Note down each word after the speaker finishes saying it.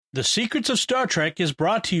The Secrets of Star Trek is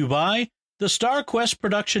brought to you by the StarQuest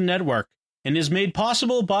Production Network and is made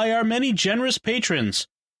possible by our many generous patrons.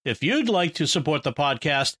 If you'd like to support the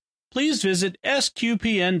podcast, please visit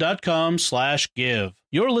sqpn.com/give.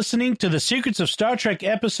 You're listening to The Secrets of Star Trek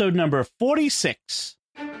episode number 46.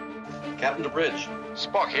 Captain to bridge.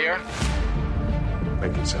 Spock here.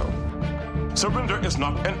 Make it so. Surrender is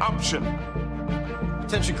not an option.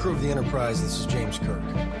 Attention crew of the Enterprise, this is James Kirk.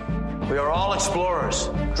 We are all explorers,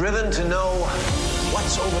 driven to know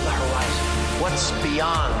what's over the horizon, what's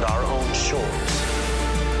beyond our own shores.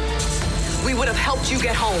 We would have helped you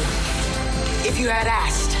get home if you had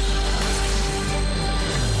asked.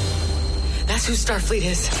 That's who Starfleet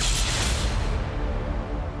is.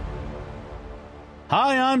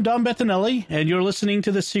 Hi, I'm Dom Bettinelli, and you're listening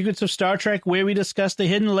to The Secrets of Star Trek, where we discuss the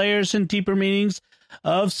hidden layers and deeper meanings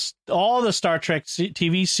of all the Star Trek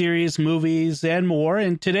TV series, movies, and more.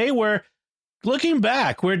 And today we're looking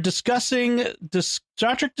back. We're discussing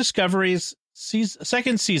Star Trek Discovery's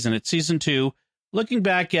second season. It's season 2. Looking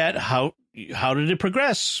back at how did it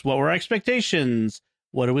progress? What were our expectations?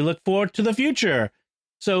 What do we look forward to the future?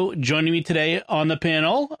 So joining me today on the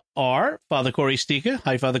panel are Father Corey Stika.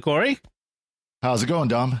 Hi, Father Corey. How's it going,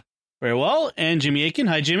 Dom? Very well. And Jimmy Aiken.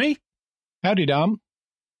 Hi, Jimmy. Howdy, Dom.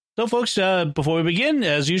 So, folks, before we begin,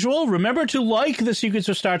 as usual, remember to like The Secrets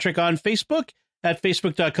of Star Trek on Facebook at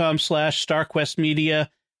facebook.com/StarQuestMedia.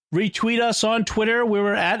 Retweet us on Twitter, where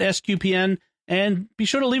we're at SQPN, and be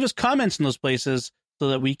sure to leave us comments in those places so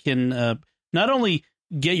that we can not only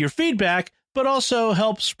get your feedback, but also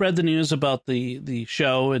help spread the news about the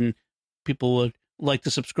show, and people would like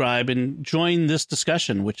to subscribe and join this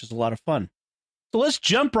discussion, which is a lot of fun. So let's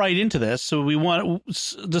jump right into this. So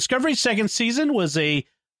Discovery's second season was a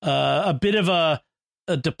bit of a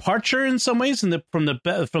departure in some ways, from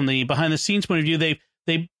the behind the scenes point of view. They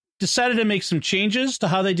decided to make some changes to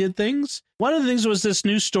how they did things. One of the things was this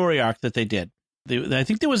new story arc that they did. I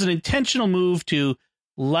think there was an intentional move to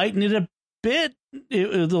lighten it a bit.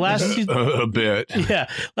 The last season, a bit,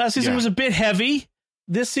 last season was a bit heavy.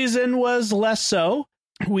 This season was less so.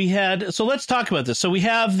 So let's talk about this. So we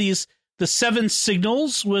have the 7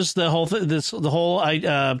 signals was the whole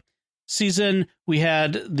season. We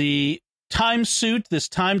had the time suit, this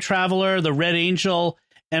time traveler, the Red Angel,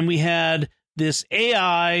 and we had this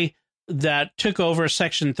AI that took over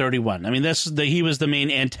Section 31. I mean, he was the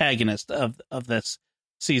main antagonist of this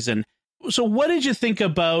season. So what did you think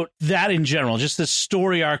about that in general, just this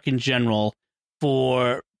story arc in general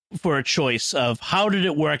for a choice of how did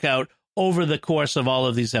it work out over the course of all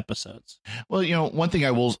of these episodes? Well, one thing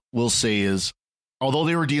I will say is, although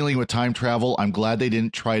they were dealing with time travel, I'm glad they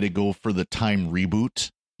didn't try to go for the time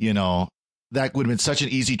reboot. That would have been such an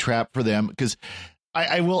easy trap for them, because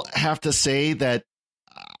I will have to say that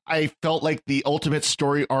I felt like the ultimate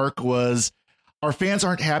story arc was, our fans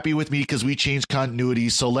aren't happy with me because we changed continuity,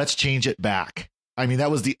 so let's change it back. I mean,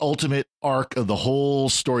 that was the ultimate arc of the whole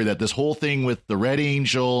story, that this whole thing with the Red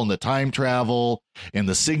Angel and the time travel and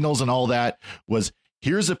the signals and all that was,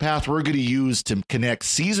 here's a path we're going to use to connect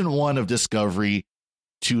season 1 of Discovery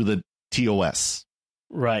to the TOS.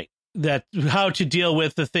 Right. That how to deal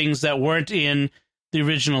with the things that weren't in the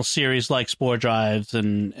original series, like spore drives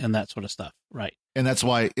and that sort of stuff. Right. And that's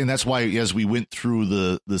why as we went through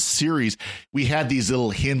the series, we had these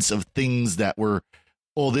little hints of things that were,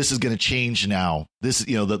 this is going to change now. This,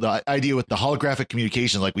 the idea with the holographic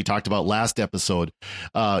communications, like we talked about last episode,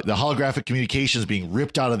 the holographic communications being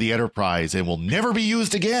ripped out of the Enterprise and will never be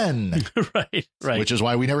used again. Right. Which is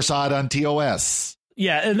why we never saw it on TOS.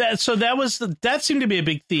 Yeah. And that seemed to be a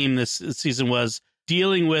big theme this season, was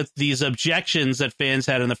dealing with these objections that fans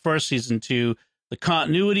had in the first season to the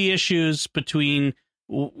continuity issues between,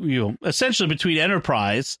 essentially between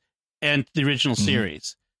Enterprise and the original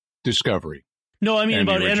series. Discovery. No, I mean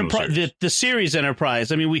about Enterprise, the series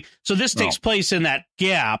Enterprise. I mean, this takes place in that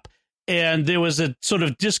gap, and there was a sort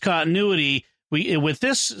of discontinuity with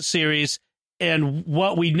this series and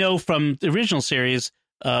what we know from the original series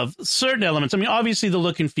of certain elements. I mean, obviously the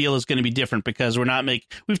look and feel is going to be different because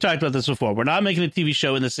we've talked about this before. We're not making a TV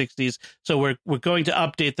show in the 60s, so we're going to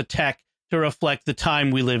update the tech to reflect the time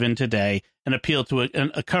we live in today and appeal to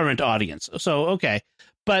a current audience. So, okay.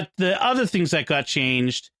 But the other things that got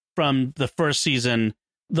changed from the first season,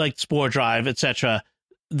 like spore drive, etc.,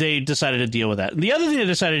 they decided to deal with that. And the other thing they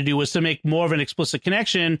decided to do was to make more of an explicit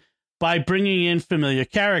connection by bringing in familiar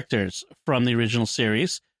characters from the original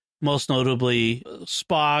series, most notably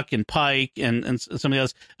Spock and Pike and some of the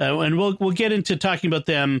others. And we'll get into talking about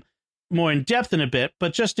them more in depth in a bit,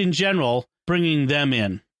 but just in general, bringing them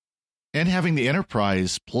in. And having the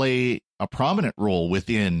Enterprise play a prominent role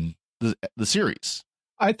within the series.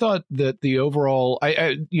 I thought that the overall,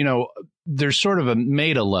 there's sort of a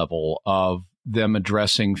meta level of them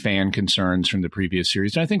addressing fan concerns from the previous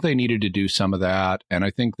series. And I think they needed to do some of that. And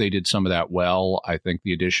I think they did some of that well. I think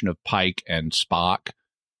the addition of Pike and Spock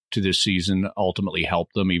to this season ultimately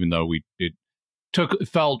helped them, even though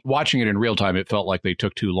watching it in real time, it felt like they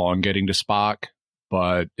took too long getting to Spock.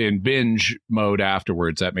 But in binge mode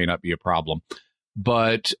afterwards, that may not be a problem.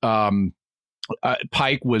 But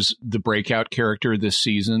Pike was the breakout character this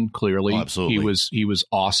season. Clearly, absolutely, he was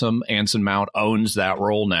awesome. Anson Mount owns that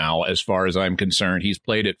role now, as far as I'm concerned. He's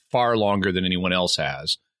played it far longer than anyone else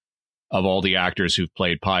has, of all the actors who've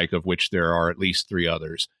played Pike, of which there are at least 3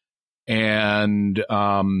 others. And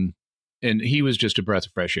he was just a breath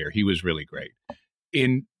of fresh air. He was really great.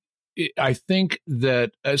 I think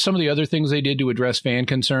that some of the other things they did to address fan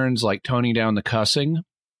concerns, like toning down the cussing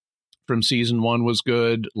from season 1, was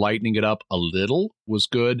good. Lightening it up a little was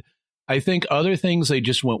good. I think other things, they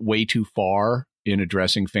just went way too far in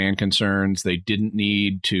addressing fan concerns. They didn't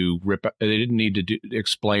need to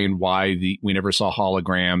explain why we never saw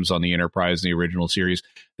holograms on the Enterprise in the original series.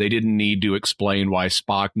 They didn't need to explain why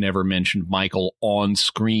Spock never mentioned Michael on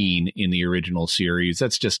screen in the original series.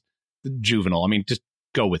 That's just juvenile. I mean, just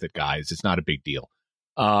go with it, guys. It's not a big deal.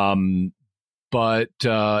 But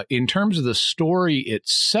in terms of the story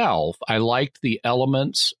itself, I liked the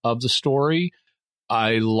elements of the story.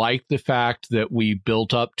 I liked the fact that we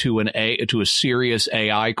built up to a serious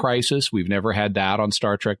AI crisis. We've never had that on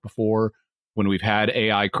Star Trek before. When we've had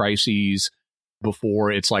AI crises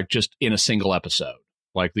before, it's like just in a single episode,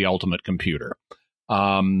 like The Ultimate Computer.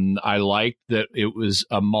 I liked that it was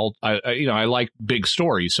I like big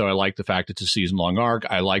stories, so I like the fact it's a season-long arc.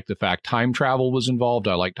 I like the fact time travel was involved.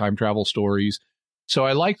 I like time travel stories. So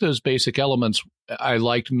I like those basic elements. I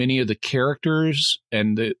liked many of the characters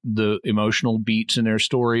and the emotional beats in their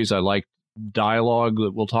stories. I liked dialogue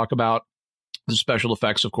that we'll talk about. The special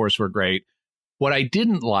effects, of course, were great. What I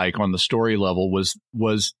didn't like on the story level was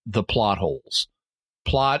the plot holes.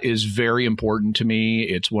 Plot is very important to me.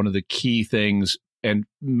 It's one of the key things, and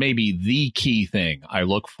maybe the key thing I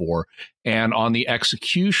look for. And on the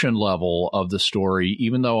execution level of the story,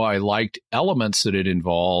 even though I liked elements that it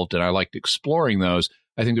involved and I liked exploring those,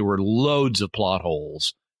 I think there were loads of plot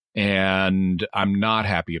holes, and I'm not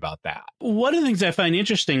happy about that. One of the things I find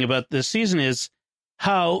interesting about this season is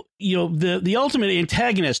how, the ultimate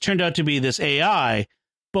antagonist turned out to be this AI,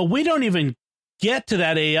 but we don't even get to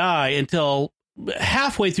that AI until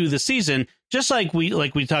halfway through the season. Just like we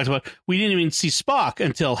talked about, we didn't even see Spock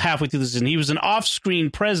until halfway through the season. He was an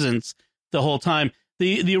off-screen presence the whole time.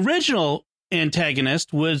 The original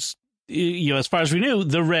antagonist was, as far as we knew,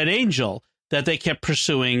 the Red Angel that they kept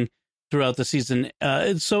pursuing throughout the season.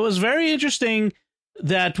 So it was very interesting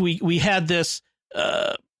that we had this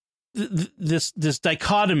this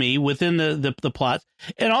dichotomy within the plot,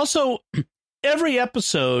 and also every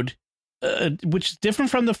episode, which is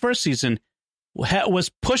different from the first season, was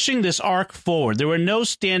pushing this arc forward. There were no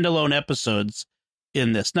standalone episodes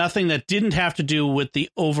in this. Nothing that didn't have to do with the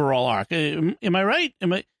overall arc. Am I right?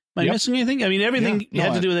 Am I missing anything? I mean, everything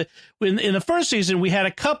had to do with it. In the first season, we had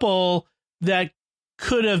a couple that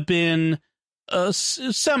could have been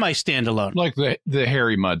semi-standalone, like the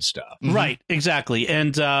Harry Mudd stuff. Right, exactly.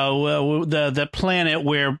 And the planet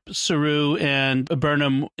where Saru and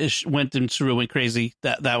Burnham went and Saru went crazy,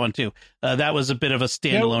 that one too. That was a bit of a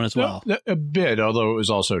standalone as well. A bit, although it was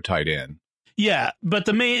also tied in. Yeah, but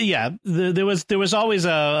there was always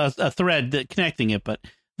a thread connecting it, but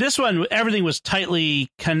this one, everything was tightly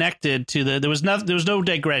connected to there was no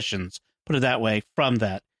digressions, put it that way, from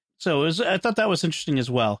that. So I thought that was interesting as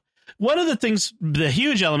well. One of the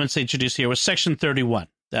huge elements they introduced here was Section 31.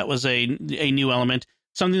 That was a new element,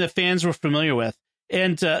 something that fans were familiar with.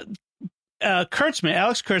 And Alex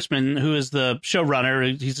Kurtzman, who is the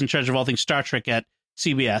showrunner, he's in charge of all things Star Trek at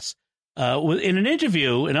CBS, in an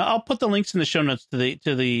interview, and I'll put the links in the show notes to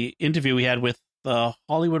the interview we had with the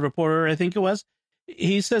Hollywood Reporter, I think it was.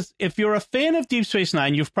 He says, if you're a fan of Deep Space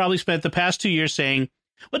Nine, you've probably spent the past 2 years saying,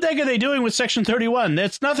 what the heck are they doing with Section 31?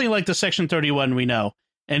 That's nothing like the Section 31 we know.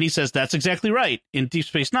 And he says, that's exactly right. In Deep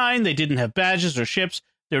Space Nine, they didn't have badges or ships.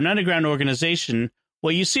 They're an underground organization.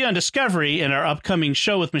 What you see on Discovery in our upcoming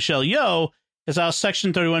show with Michelle Yeoh is how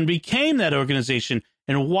Section 31 became that organization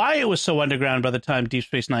and why it was so underground by the time Deep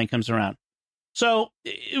Space Nine comes around. So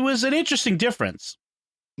it was an interesting difference.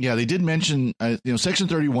 Yeah, they did mention, Section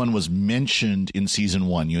 31 was mentioned in season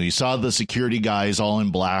 1. You saw the security guys all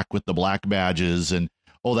in black with the black badges and,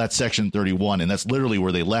 that's Section 31. And that's literally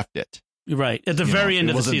where they left it. Right. At the very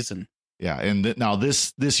end of the season. Yeah. And now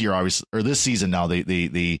this year, obviously, or this season now,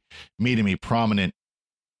 they made him a prominent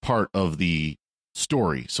part of the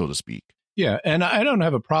story, so to speak. Yeah, and I don't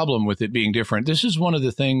have a problem with it being different. This is one of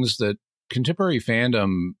the things that contemporary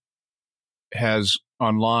fandom has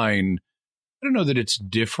online. I don't know that it's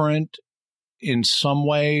different in some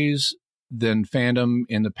ways than fandom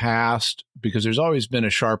in the past, because there's always been a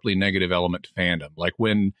sharply negative element to fandom. Like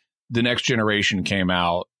when The Next Generation came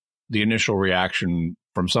out, the initial reaction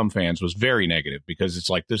from some fans was very negative, because it's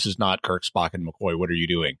like, this is not Kirk, Spock, and McCoy. What are you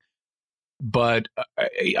doing? But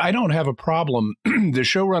I don't have a problem. The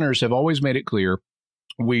showrunners have always made it clear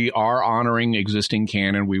we are honoring existing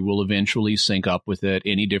canon. We will eventually sync up with it.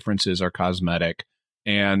 Any differences are cosmetic.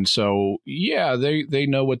 And so, yeah, they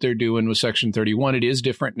know what they're doing with Section 31. It is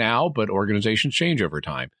different now, but organizations change over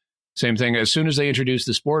time. Same thing. As soon as they introduced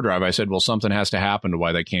the Spore Drive, I said, well, something has to happen to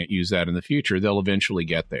why they can't use that in the future. They'll eventually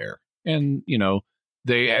get there. And, you know,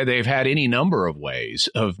 they've had any number of ways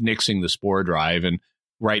of nixing the Spore Drive. And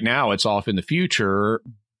right now it's off in the future,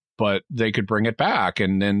 but they could bring it back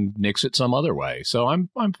and then nix it some other way. So I'm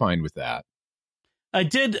fine with that. I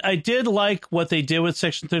did like what they did with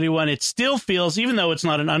Section 31. It still feels, even though it's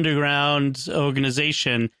not an underground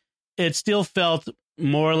organization, it still felt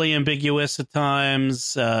morally ambiguous at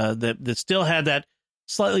times. That still had that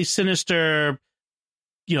slightly sinister,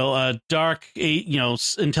 dark,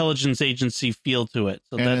 intelligence agency feel to it.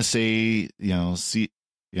 So NSA,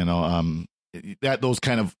 that those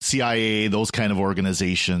kind of CIA, those kind of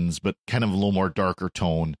organizations, but kind of a little more darker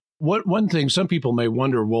tone. One thing some people may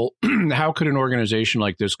wonder, well, how could an organization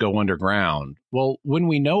like this go underground? Well, when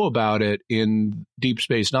we know about it in Deep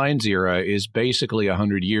Space Nine's era is basically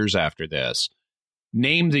 100 years after this.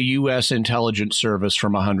 Name the U.S. intelligence service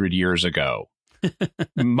from 100 years ago.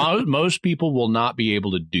 Most people will not be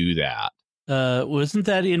able to do that. Wasn't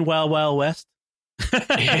that in Wild Wild West?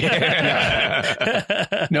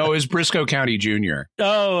 No, it was Briscoe County Jr.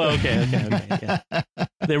 Oh, okay. Yeah.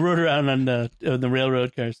 They rode around on the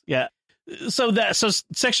railroad cars. Yeah. So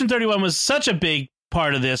Section 31 was such a big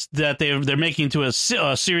part of this that they're making to a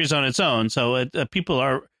series on its own. So people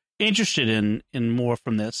are interested in more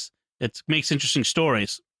from this. It makes interesting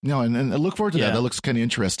stories. And I look forward to that. That looks kind of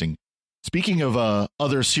interesting. Speaking of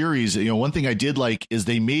other series, one thing I did like is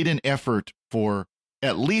they made an effort for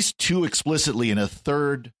at least 2 explicitly and a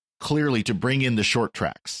third clearly to bring in the short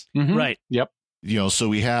tracks. Mm-hmm. Right. Yep. So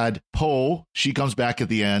we had Poe, she comes back at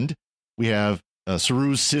the end. We have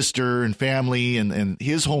Saru's sister and family and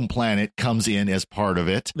his home planet comes in as part of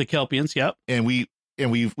it. The Kelpians, yep. And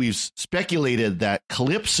we've speculated that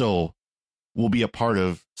Calypso will be a part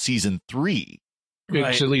of season 3.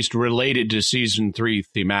 It's at least related to season 3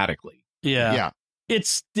 thematically. Yeah.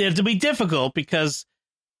 It'll be difficult because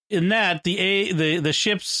in that the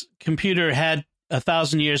ship's computer had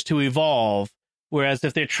 1,000 years to evolve, whereas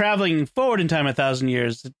if they're traveling forward in time 1,000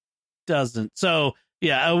 years, it doesn't. So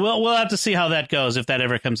yeah, we'll have to see how that goes if that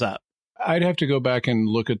ever comes up. I'd have to go back and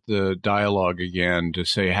look at the dialogue again to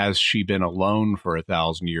say, has she been alone for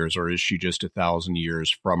 1,000 years, or is she just 1,000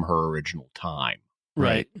 years from her original time?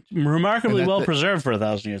 Right. Remarkably well preserved for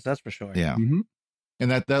 1,000 years. That's for sure. Yeah. Mm-hmm.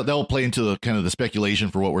 And that'll play into the kind of the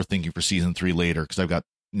speculation for what we're thinking for season 3 later, because I've got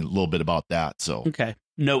a little bit about that. So okay,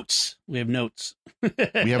 notes. We have notes.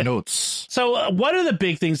 So one of the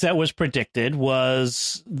big things that was predicted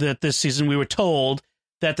was that this season we were told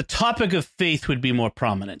that the topic of faith would be more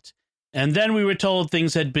prominent, and then we were told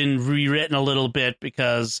things had been rewritten a little bit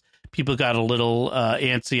because people got a little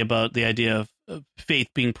antsy about the idea of faith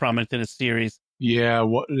being prominent in a series. Yeah,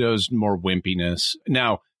 there was more wimpiness.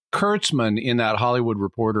 Now, Kurtzman in that Hollywood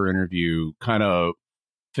Reporter interview kind of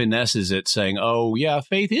finesses it, saying, "Oh yeah,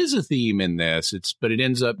 faith is a theme in this." But it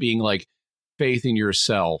ends up being like faith in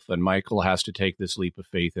yourself, and Michael has to take this leap of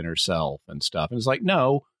faith in herself and stuff. And it's like,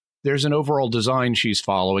 no, there's an overall design she's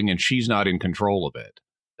following, and she's not in control of it.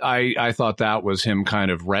 I thought that was him kind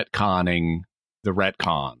of retconning the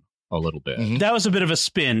retcon a little bit. Mm-hmm. That was a bit of a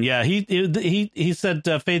spin. Yeah, he said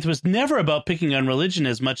faith was never about picking on religion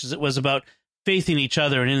as much as it was about faith in each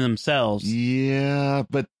other and in themselves. Yeah,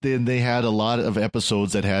 but then they had a lot of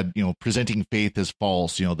episodes that had, presenting faith as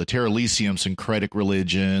false, the Terralisium syncretic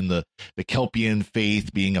religion, the Kelpian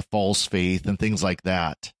faith being a false faith and things like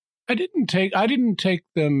that. I didn't take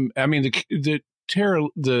them. I mean, the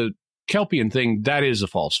Kelpian thing, that is a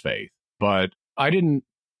false faith, but I didn't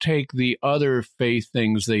take the other faith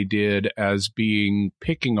things they did as being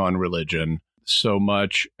picking on religion so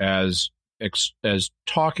much as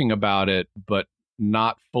talking about it, but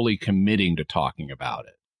not fully committing to talking about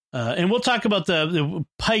it. And we'll talk about the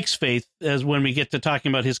Pike's faith as when we get to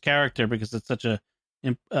talking about his character, because it's such a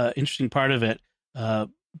interesting part of it.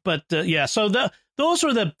 So those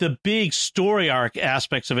are the big story arc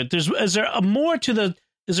aspects of it. Is there more to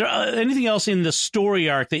Is there anything else in the story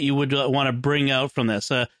arc that you would want to bring out from this?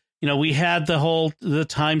 We had the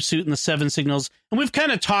time suit and the 7 signals, and we've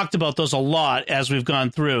kind of talked about those a lot as we've gone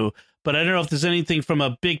through, but I don't know if there's anything from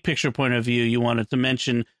a big picture point of view you wanted to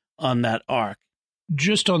mention on that arc.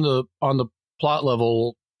 Just on the plot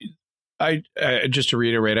level, I just to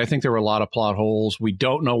reiterate, I think there were a lot of plot holes. We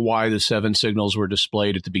don't know why the 7 signals were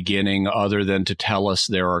displayed at the beginning other than to tell us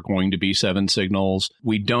there are going to be 7 signals.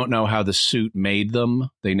 We don't know how the suit made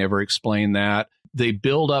them. They never explain that. They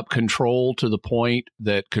build up Control to the point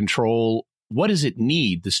that Control, what does it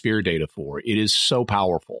need the sphere data for? It is so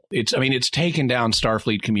powerful. It's taken down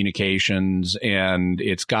Starfleet communications, and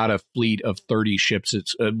it's got a fleet of 30 ships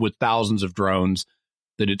with thousands of drones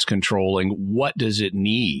that it's controlling. What does it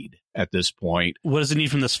need at this point? What does it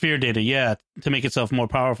need from the sphere data? Yeah, to make itself more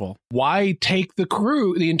powerful. Why take the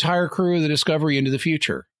entire crew of the Discovery into the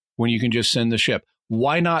future when you can just send the ship?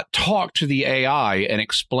 Why not talk to the AI and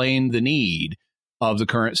explain the need of the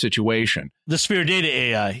current situation? The sphere data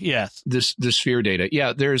AI, yes. The sphere data.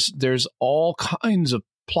 Yeah, there's all kinds of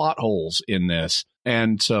plot holes in this.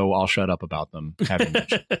 And so I'll shut up about them, having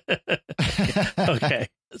mentioned. Okay.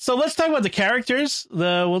 So let's talk about the characters.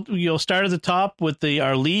 You'll start at the top with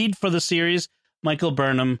our lead for the series, Michael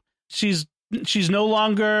Burnham. She's no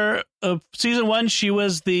longer season 1. She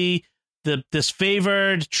was this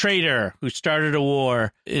favored traitor who started a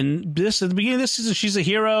war. At the beginning of this season, she's a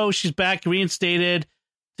hero. She's back, reinstated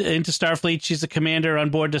into Starfleet. She's a commander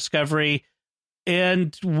on board Discovery.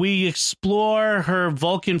 And we explore her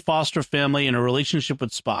Vulcan foster family and her relationship with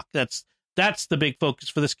Spock. That's the big focus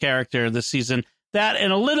for this character this season. That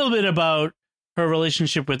and a little bit about her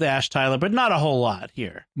relationship with Ash Tyler, but not a whole lot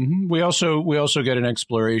here. Mm-hmm. We also get an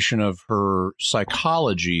exploration of her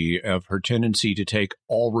psychology, of her tendency to take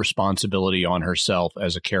all responsibility on herself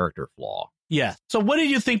as a character flaw. Yeah. So what did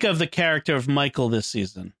you think of the character of Michael this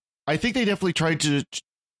season? I think they definitely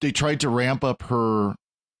tried to ramp up her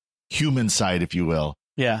human side, if you will.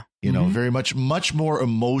 Yeah. Very much more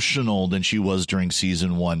emotional than she was during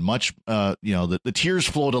season 1. Much, the tears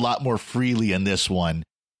flowed a lot more freely in this one.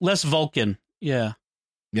 Less Vulcan. Yeah.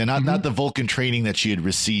 Yeah. Not the Vulcan training that she had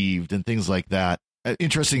received and things like that.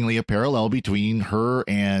 Interestingly, a parallel between her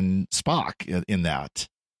and Spock in that.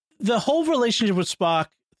 The whole relationship with Spock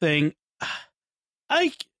thing.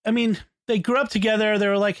 I mean, they grew up together. They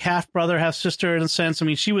were like half brother, half sister in a sense. I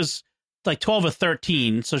mean, she was like 12 or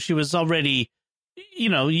 13, so she was already,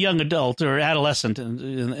 young adult or adolescent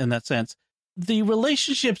in that sense. The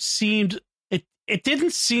relationship seemed, it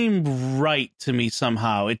didn't seem right to me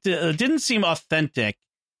somehow. It didn't seem authentic.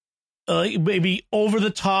 Maybe over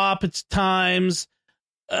the top at times,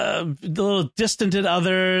 a little distant at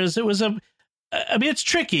others. It was it's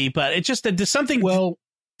tricky, but it just something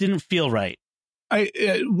didn't feel right.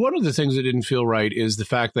 One of the things that didn't feel right is the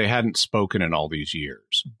fact they hadn't spoken in all these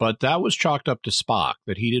years, but that was chalked up to Spock,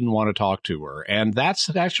 that he didn't want to talk to her. And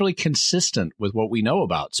that's actually consistent with what we know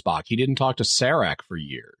about Spock. He didn't talk to Sarek for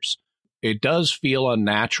years. It does feel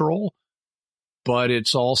unnatural, but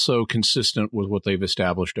it's also consistent with what they've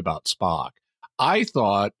established about Spock. I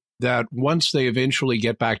thought that once they eventually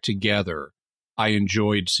get back together, I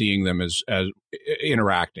enjoyed seeing them as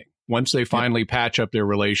interacting. Once they finally patch up their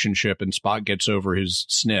relationship and Spock gets over his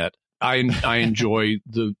snit, I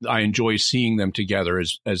enjoy seeing them together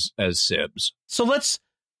as Sibs. So let's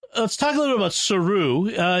talk a little bit about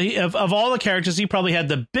Saru. Of all the characters, he probably had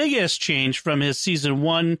the biggest change from his season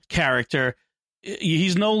 1 character.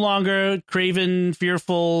 He's no longer craven,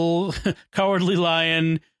 fearful, cowardly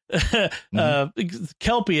lion,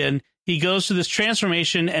 Kelpian. He goes through this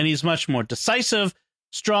transformation, and he's much more decisive,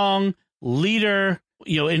 strong, leader.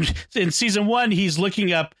 In season 1, he's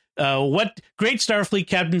looking up what great Starfleet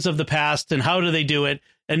captains of the past and how do they do it.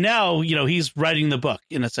 And now, he's writing the book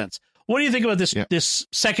in a sense. What do you think about this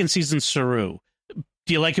second season Saru?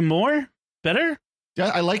 Do you like him more? Better? Yeah,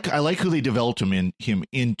 I like who they developed him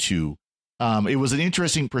into. It was an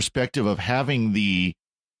interesting perspective of having the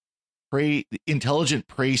intelligent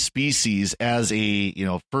prey species as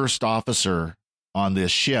a first officer on this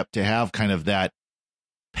ship, to have kind of that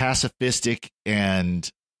pacifistic and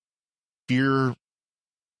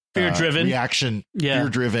fear-driven reaction,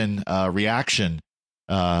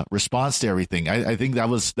 response to everything. I think that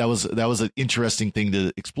was an interesting thing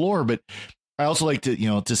to explore, but I also like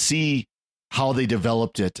to see how they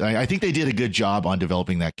developed it. I think they did a good job on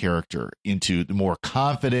developing that character into the more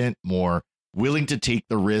confident, more willing to take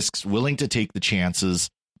the risks, willing to take the chances.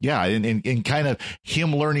 Yeah, and kind of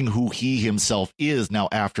him learning who he himself is now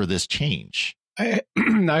after this change. I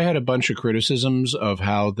had a bunch of criticisms of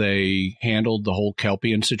how they handled the whole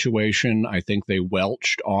Kelpian situation. I think they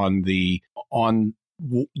welched on the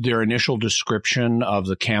their initial description of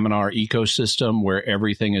the Kaminar ecosystem, where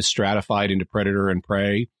everything is stratified into predator and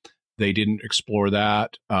prey. They didn't explore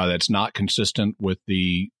that. That's not consistent with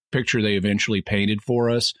the picture they eventually painted for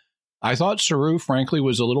us. I thought Saru, frankly,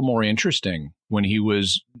 was a little more interesting when he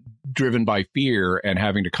was driven by fear and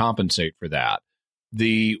having to compensate for that.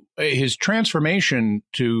 His transformation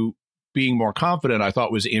to being more confident, I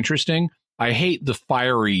thought, was interesting. I hate the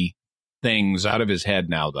fiery things out of his head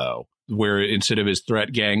now, though, where instead of his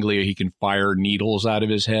threat ganglia, he can fire needles out of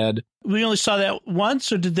his head. We only saw that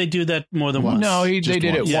once, or did they do that more than once? No, they did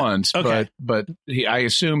it Yeah. once, Okay. but I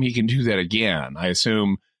assume he can do that again. I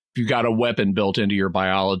assume if you've got a weapon built into your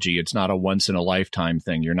biology, it's not a once-in-a-lifetime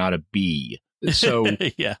thing. You're not a bee. So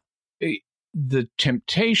yeah. The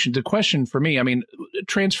temptation, the question for me, I mean,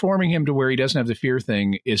 transforming him to where he doesn't have the fear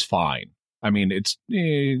thing is fine. I mean,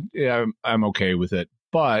 I'm okay with it.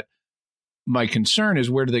 But my concern is,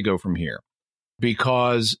 where do they go from here?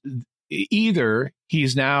 Because either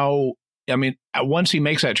he's now, I mean, once he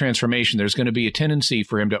makes that transformation, there's going to be a tendency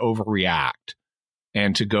for him to overreact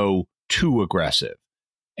and to go too aggressive.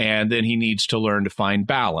 And then he needs to learn to find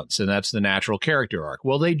balance. And that's the natural character arc.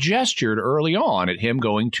 Well, they gestured early on at him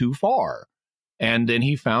going too far. And then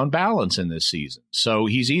he found balance in this season. So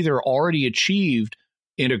he's either already achieved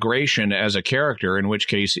integration as a character, in which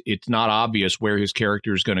case it's not obvious where his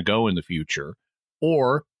character is going to go in the future,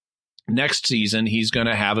 or next season he's going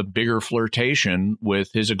to have a bigger flirtation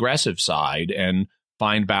with his aggressive side and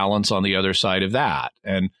find balance on the other side of that.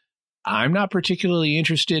 And I'm not particularly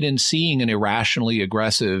interested in seeing an irrationally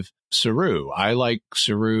aggressive Saru. I like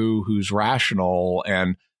Saru who's rational,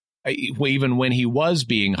 and even when he was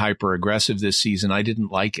being hyper aggressive this season, I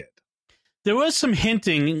didn't like it. There was some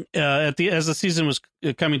hinting as the season was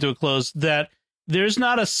coming to a close that there's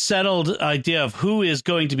not a settled idea of who is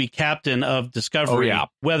going to be captain of Discovery. Oh, yeah.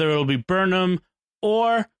 Whether it'll be Burnham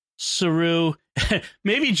or Saru.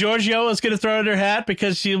 Maybe Giorgio is going to throw in her hat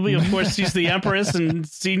because she'll be, of course, she's the Empress and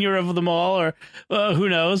senior of them all, or who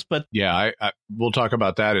knows? But yeah, we'll talk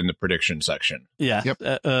about that in the prediction section. Yeah. Yep.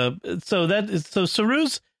 So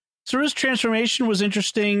Saru's transformation was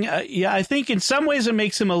interesting. Yeah, I think in some ways it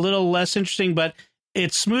makes him a little less interesting, but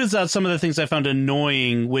it smooths out some of the things I found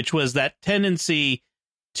annoying, which was that tendency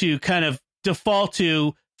to kind of default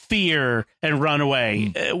to fear and run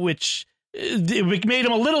away, which it made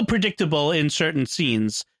him a little predictable in certain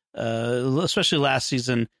scenes, especially last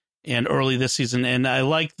season and early this season. And I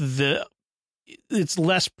like it's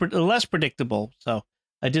less predictable. So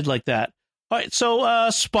I did like that. All right. So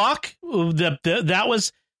Spock,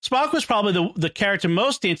 Spock was probably the character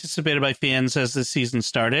most anticipated by fans as the season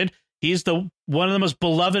started. He's one of the most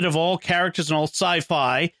beloved of all characters in all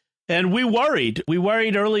sci-fi. And we worried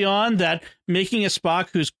early on that making a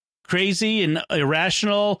Spock who's crazy and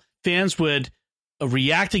irrational, fans would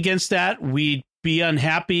react against that. We'd be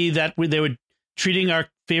unhappy that they were treating our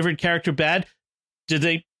favorite character bad. Did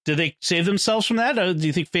they save themselves from that? Or do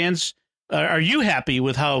you think fans, are you happy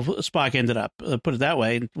with how Spock ended up? Put it that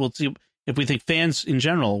way. And we'll see if we think fans in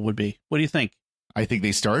general would be. What do you think? I think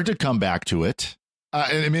they started to come back to it.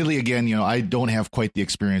 And admittedly, again, I don't have quite the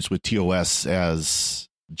experience with TOS as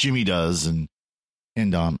Jimmy does,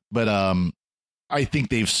 but I think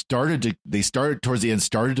they started towards the end,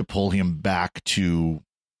 started to pull him back to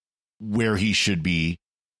where he should be,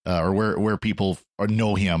 or where people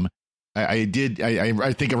know him. I think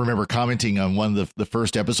I remember commenting on one of the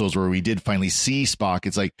first episodes where we did finally see Spock.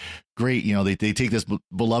 It's like, great, they take this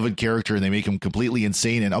beloved character and they make him completely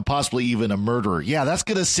insane and possibly even a murderer. Yeah, that's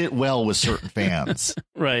going to sit well with certain fans.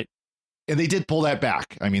 Right. And they did pull that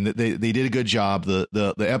back. I mean, they did a good job.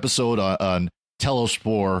 The episode on Telos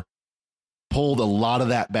 4 pulled a lot of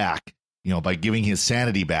that back, by giving his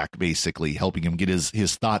sanity back, basically helping him get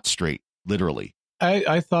his thoughts straight, literally.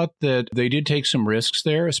 I thought that they did take some risks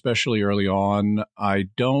there, especially early on.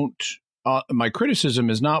 My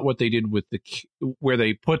criticism is not what they did with where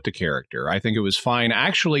they put the character. I think it was fine.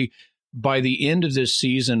 Actually, by the end of this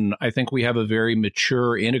season, I think we have a very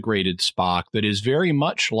mature, integrated Spock that is very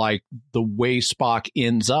much like the way Spock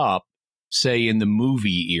ends up, say, in the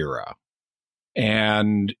movie era.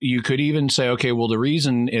 And you could even say, okay, well, the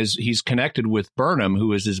reason is he's connected with Burnham,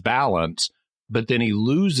 who is his balance, but then he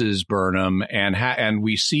loses Burnham, and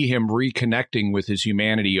we see him reconnecting with his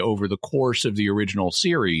humanity over the course of the original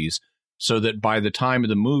series, so that by the time of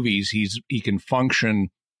the movies, he can function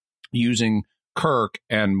using Kirk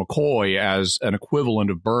and McCoy as an equivalent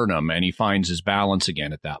of Burnham, and he finds his balance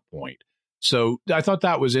again at that point. So I thought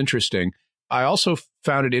that was interesting. I also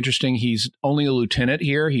found it interesting he's only a lieutenant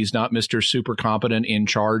here. He's not Mr. Super Competent in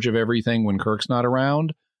charge of everything when Kirk's not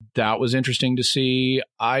around. That was interesting to see.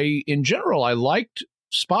 In general, I liked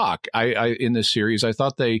Spock. I in this series, I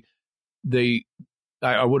thought I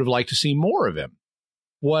would have liked to see more of him.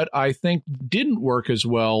 What I think didn't work as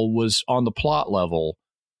well was on the plot level.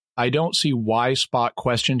 I don't see why Spock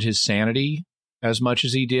questioned his sanity as much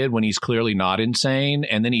as he did when he's clearly not insane,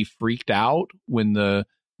 and then he freaked out when the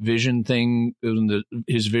vision thing,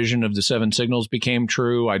 his vision of the 7 signals became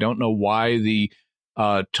true. I don't know why the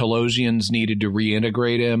Talosians needed to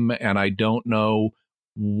reintegrate him, and I don't know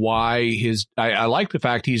why I like the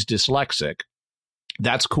fact he's dyslexic.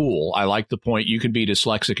 That's cool. I like the point you can be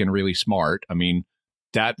dyslexic and really smart. I mean,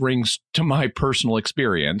 that rings to my personal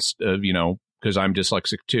experience, because I'm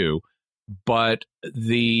dyslexic too. But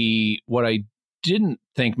what I didn't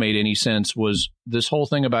think made any sense was this whole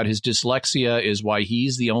thing about his dyslexia is why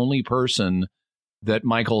he's the only person that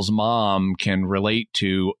Michael's mom can relate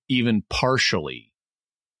to, even partially,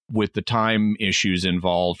 with the time issues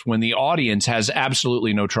involved, when the audience has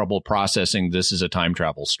absolutely no trouble processing this is a time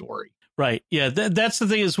travel story. Right. Yeah. That's the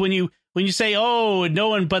thing is when you say, oh, no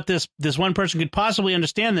one but this one person could possibly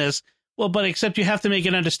understand this. Well, but except you have to make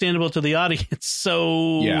it understandable to the audience.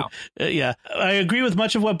 So, yeah, I agree with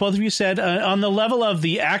much of what both of you said. On the level of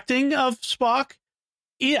the acting of Spock,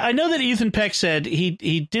 I know that Ethan Peck said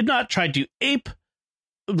he did not try to ape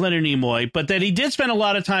Leonard Nimoy, but that he did spend a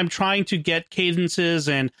lot of time trying to get cadences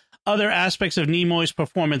and other aspects of Nimoy's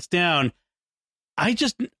performance down. I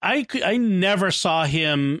never saw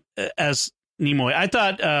him as Nimoy. I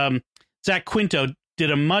thought Zach Quinto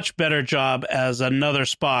did a much better job as another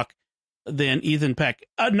Spock than Ethan Peck.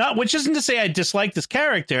 Which isn't to say I dislike this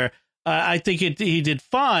character. I think he did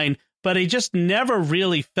fine, but he just never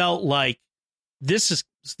really felt like this is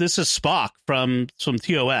Spock from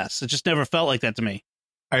TOS. It just never felt like that to me.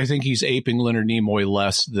 I think he's aping Leonard Nimoy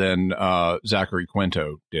less than Zachary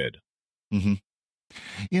Quinto did. Mm-hmm.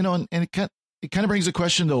 And it kind of brings a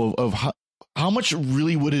question, though, of how much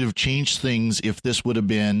really would it have changed things if this would have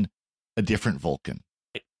been a different Vulcan?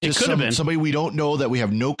 It could have been somebody we don't know that we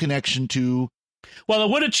have no connection to. Well, it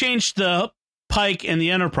would have changed the Pike and the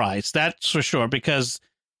Enterprise, that's for sure, because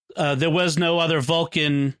there was no other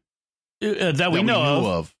Vulcan that we know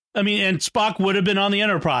of. I mean, and Spock would have been on the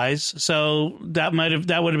Enterprise, so that would have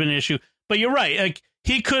been an issue. But you're right; like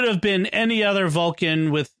he could have been any other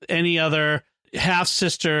Vulcan with any other half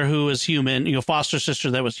sister who was human, foster sister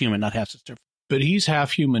that was human, not half sister. But he's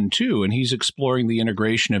half human too, and he's exploring the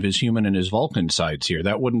integration of his human and his Vulcan sides here.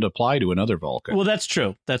 That wouldn't apply to another Vulcan. Well, that's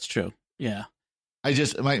true. That's true. Yeah. I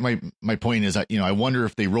just my point is that I wonder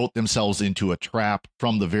if they wrote themselves into a trap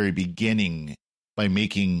from the very beginning by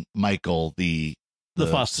making Michael the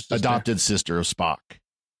foster sister. Adopted sister of Spock.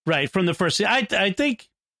 Right, from the first. I think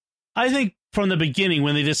from the beginning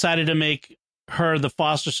when they decided to make her the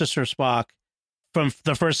foster sister of Spock from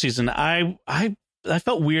the first season, I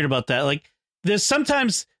felt weird about that. Like, there's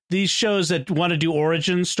sometimes these shows that want to do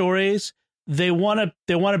origin stories, they want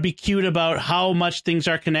to be cute about how much things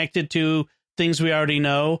are connected to things we already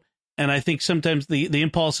know, and I think sometimes the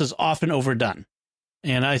impulse is often overdone.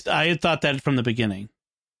 And I had thought that from the beginning.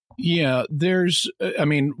 Yeah,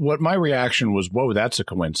 what my reaction was, whoa, that's a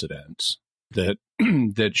coincidence that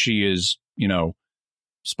that she is,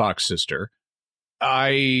 Spock's sister.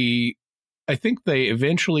 I think they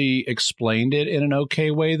eventually explained it in an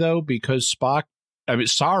okay way, though, because Sarek,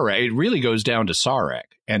 it really goes down to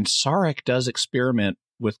Sarek, and Sarek does experiment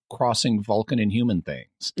with crossing Vulcan and human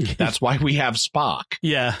things. That's why we have Spock.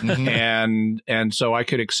 Yeah. and so I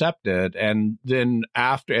could accept it. And then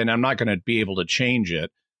and I'm not going to be able to change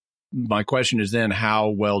it. My question is then, how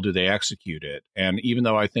well do they execute it? And even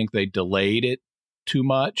though I think they delayed it too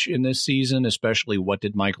much in this season, especially what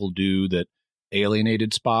did Michael do that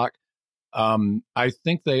alienated Spock? I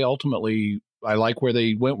think they ultimately, I like where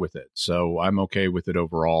they went with it. So I'm okay with it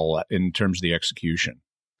overall in terms of the execution.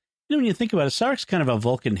 When you think about it, Sarek's kind of a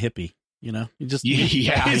Vulcan hippie, he is.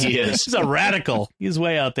 He's a radical. He's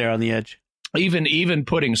way out there on the edge. Even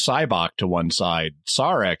putting Sybok to one side,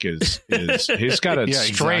 Sarek is he's got a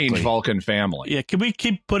strange Vulcan family. Yeah, can we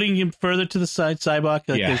keep putting him further to the side, Sybok,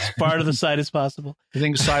 as far to the side as possible? I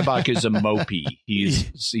think Sybok is a mopey.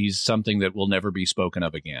 He's something that will never be spoken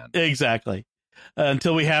of again. Exactly.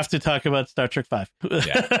 Until we have to talk about Star Trek V.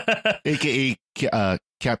 AKA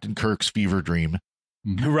Captain Kirk's fever dream.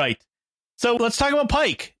 Right. So let's talk about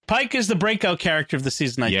Pike. Pike is the breakout character of the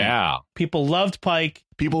season, I think. People loved Pike.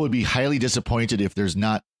 People would be highly disappointed if there's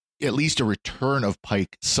not at least a return of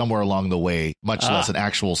Pike somewhere along the way, much less an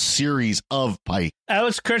actual series of Pike.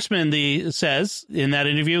 Alex Kurtzman says in that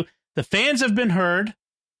interview, the fans have been heard.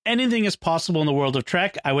 Anything is possible in the world of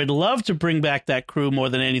Trek. I would love to bring back that crew more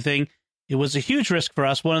than anything. It was a huge risk for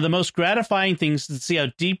us. One of the most gratifying things to see how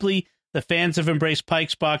deeply The fans have embraced Pike,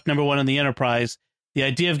 Spock, #1 in the Enterprise. The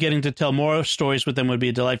idea of getting to tell more stories with them would be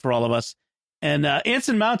a delight for all of us. And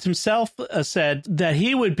Anson Mount himself said that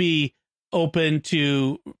he would be open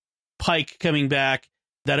to Pike coming back,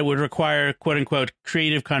 that it would require, quote unquote,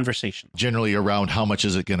 creative conversation. Generally around how much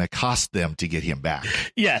is it going to cost them to get him back?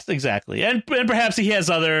 Yes, exactly. And perhaps he has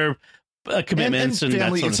other commitments and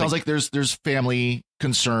family. That sort it sounds like there's family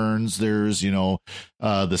concerns. There's,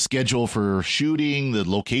 the schedule for shooting, the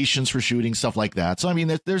locations for shooting, stuff like that. So, I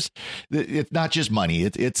mean, it's not just money.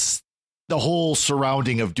 It's the whole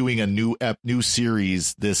surrounding of doing a new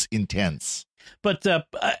series this intense. But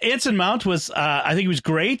Anson Mount was, I think he was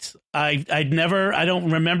great. I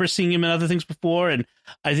don't remember seeing him in other things before, and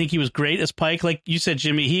I think he was great as Pike. Like you said,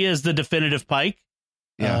 Jimmy, he is the definitive Pike.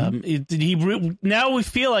 Yeah. Now we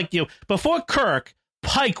feel like, before Kirk,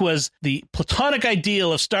 Pike was the platonic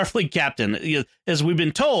ideal of Starfleet captain, as we've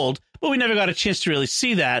been told, but we never got a chance to really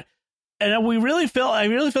see that. And I really feel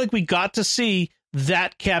like we got to see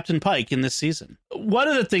that Captain Pike in this season. One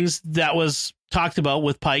of the things that was talked about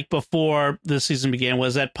with Pike before the season began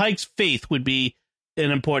was that Pike's faith would be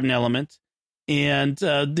an important element. And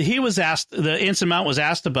Anson Mount was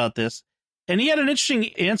asked about this, and he had an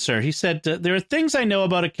interesting answer. He said, there are things I know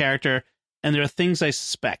about a character, and there are things I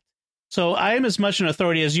suspect. So I am as much an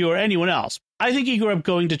authority as you or anyone else. I think he grew up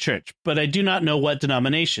going to church, but I do not know what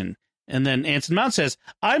denomination. And then Anson Mount says,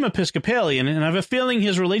 I'm Episcopalian, and I have a feeling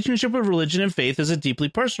his relationship with religion and faith is a deeply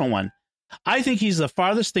personal one. I think he's the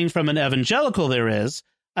farthest thing from an evangelical there is.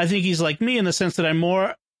 I think he's like me in the sense that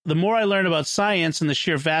the more I learn about science and the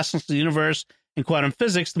sheer vastness of the universe and quantum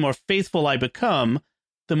physics, the more faithful I become,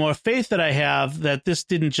 the more faith that I have that this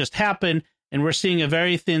didn't just happen, and we're seeing a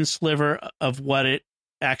very thin sliver of what it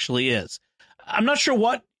actually is. I'm not sure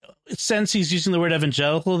what sense he's using the word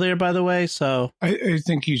evangelical there, by the way. So I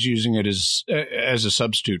think he's using it as a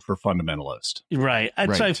substitute for fundamentalist. Right.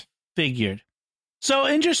 That's what I figured. So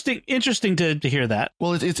interesting to hear that.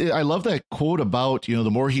 Well, I love that quote about,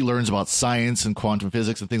 the more he learns about science and quantum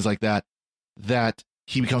physics and things like that, that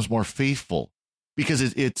he becomes more faithful. Because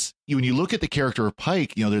it's when you look at the character of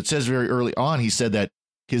Pike, it says very early on, he said that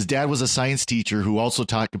his dad was a science teacher who also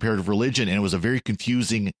taught comparative religion, and it was a very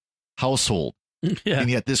confusing household. Yeah. And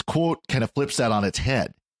yet this quote kind of flips that on its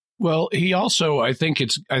head. Well, he also, I think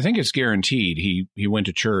it's guaranteed he went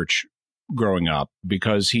to church growing up,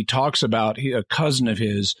 because he talks about a cousin of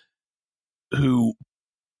his who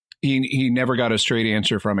he never got a straight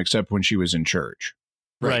answer from except when she was in church.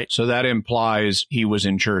 Right. So that implies he was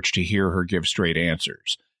in church to hear her give straight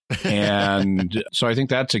answers. And so I think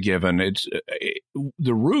that's a given.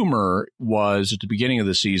 The rumor was at the beginning of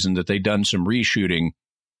the season that they'd done some reshooting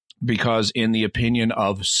because, in the opinion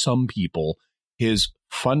of some people, his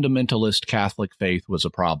fundamentalist Catholic faith was a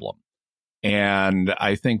problem. And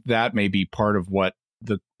I think that may be part of what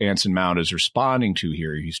the Anson Mount is responding to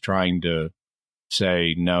here. He's trying to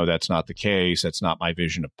say, no, that's not the case. That's not my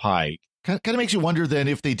vision of Pike. Kind of makes you wonder then,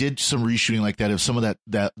 if they did some reshooting like that, if some of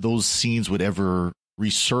those scenes would ever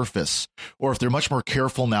resurface, or if they're much more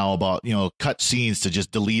careful now about, cut scenes to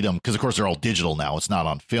just delete them. Because of course they're all digital now. It's not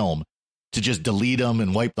on film, to just delete them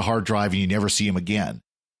and wipe the hard drive and you never see them again.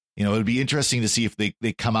 It would be interesting to see if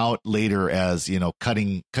they come out later as,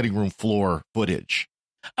 cutting room floor footage.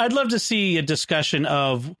 I'd love to see a discussion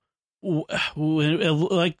of,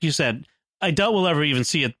 like you said, I doubt we'll ever even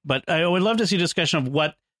see it, but I would love to see a discussion of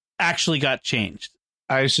what actually got changed.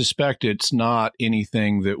 I suspect it's not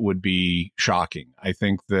anything that would be shocking. I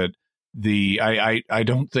think that I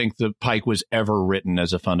don't think that Pike was ever written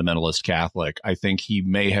as a fundamentalist Catholic. I think he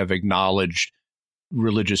may have acknowledged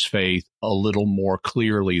religious faith a little more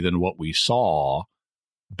clearly than what we saw,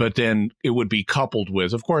 but then it would be coupled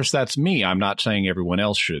with, of course, that's me. I'm not saying everyone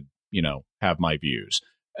else should, have my views.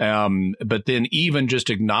 But then even just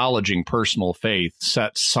acknowledging personal faith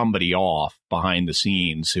sets somebody off behind the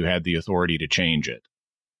scenes who had the authority to change it.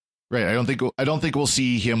 Right. I don't think we'll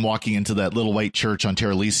see him walking into that little white church on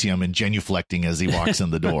Terra Elysium and genuflecting as he walks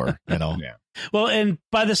in the door. Yeah. Well, and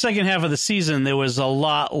by the second half of the season, there was a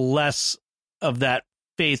lot less of that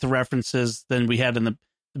faith references than we had in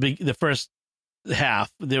the first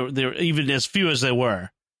half. There even as few as there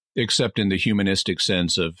were, except in the humanistic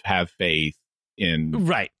sense of have faith in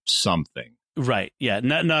something. Right. Yeah.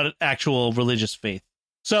 Not actual religious faith.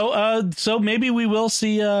 So maybe we will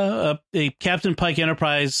see a Captain Pike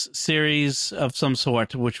Enterprise series of some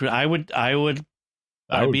sort, which I would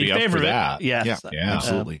be in favor of that. Yes. Yeah,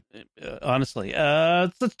 absolutely. Honestly,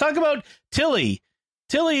 let's talk about Tilly.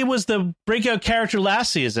 Tilly was the breakout character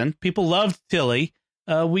last season. People loved Tilly.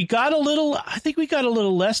 I think we got a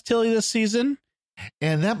little less Tilly this season.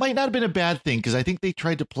 And that might not have been a bad thing, because I think they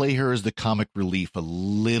tried to play her as the comic relief a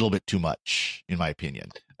little bit too much, in my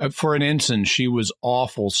opinion. For an instance, she was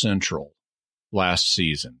awful central last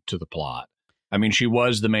season to the plot. I mean, she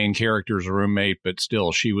was the main character's roommate, but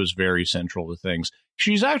still, she was very central to things.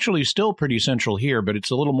 She's actually still pretty central here, but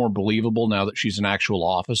it's a little more believable now that she's an actual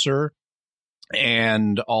officer.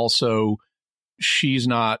 And also, she's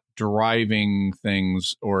not driving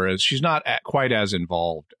things, or she's not quite as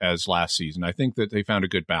involved as last season. I think that they found a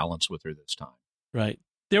good balance with her this time. Right.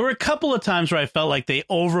 There were a couple of times where I felt like they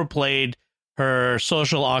overplayed her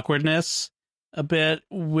social awkwardness a bit,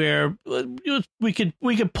 where we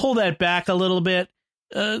could pull that back a little bit.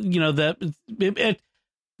 It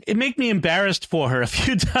made me embarrassed for her a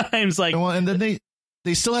few times. Like, well, and then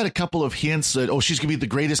they still had a couple of hints that, she's gonna be the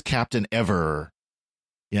greatest captain ever.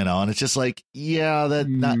 And it's just like, yeah,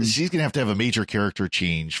 she's going to have a major character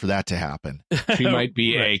change for that to happen. She might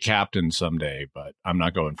be a captain someday, but I'm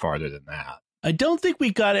not going farther than that. I don't think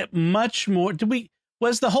we got it much more.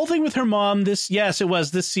 Was the whole thing with her mom yes, it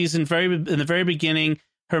was this season, in the very beginning,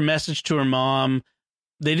 her message to her mom.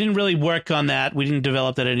 They didn't really work on that. We didn't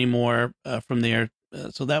develop that anymore from there.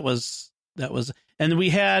 So that was, and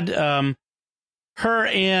we had her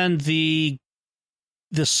and the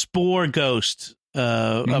spore ghost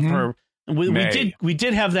of her. We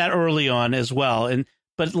did have that early on as well,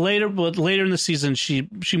 but later in the season she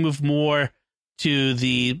moved more to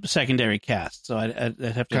the secondary cast. So I'd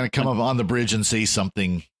have to kind of come up on the bridge and say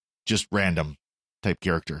something just random type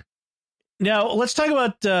character. Now let's talk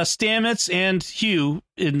about Stamets and Hugh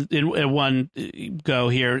in one go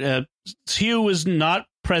here. Hugh was not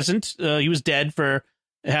present. He was dead for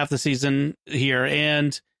half the season here,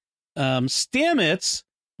 and Stamets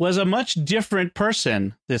was a much different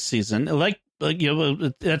person this season. Like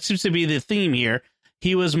that seems to be the theme here.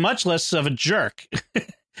 He was much less of a jerk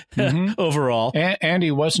overall. And he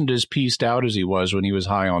wasn't as pieced out as he was when he was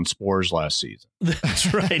high on spores last season.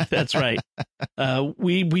 That's right. That's right.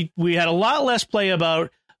 We had a lot less play about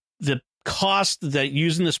the cost that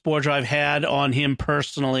using the spore drive had on him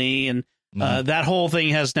personally. And that whole thing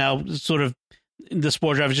has now sort of, the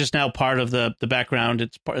spore drive is just now part of the background.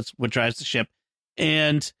 It's what drives the ship.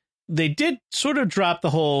 And they did sort of drop the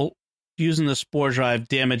whole using the spore drive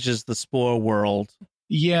damages the spore world.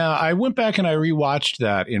 Yeah, I went back and I rewatched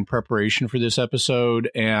that in preparation for this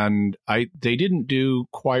episode, and they didn't do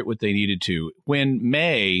quite what they needed to. When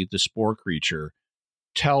May, the spore creature,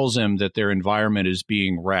 tells him that their environment is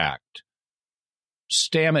being wrecked,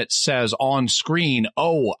 Stamets says on screen,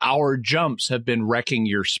 our jumps have been wrecking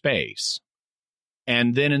your space.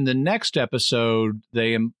 And then in the next episode,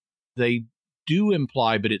 they do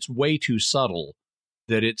imply, but it's way too subtle,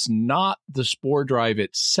 that it's not the spore drive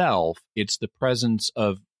itself, it's the presence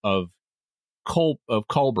of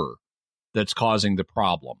Culber that's causing the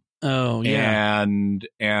problem. Oh, yeah.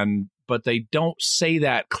 But they don't say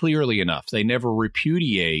that clearly enough. They never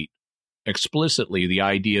repudiate explicitly the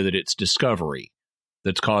idea that it's Discovery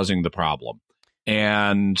that's causing the problem.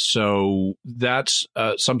 And so that's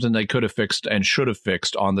something they could have fixed and should have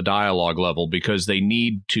fixed on the dialogue level, because they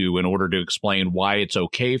need to, in order to explain why it's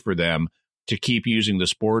okay for them to keep using the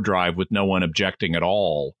spore drive with no one objecting at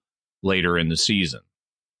all later in the season.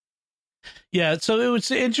 Yeah, so it was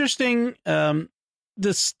interesting. The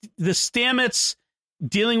Stamets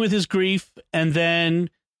dealing with his grief, and then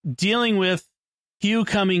dealing with Hugh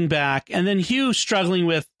coming back, and then Hugh struggling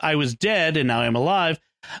with I was dead and now I'm alive.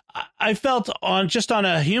 I felt on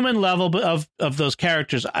a human level of those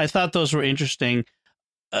characters, I thought those were interesting.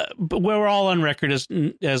 But we're all on record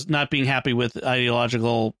as not being happy with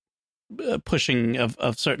ideological pushing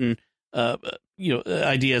of certain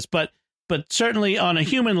ideas, but certainly on a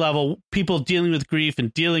human level, people dealing with grief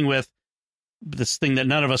and dealing with this thing that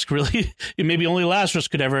none of us really, maybe only Lazarus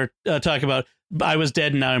could ever talk about. I was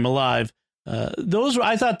dead and now I'm alive.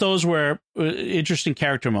 I thought those were interesting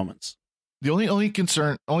character moments. The only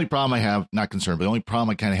problem I have, not concern, but the only problem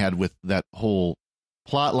I kind of had with that whole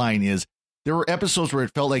plot line is there were episodes where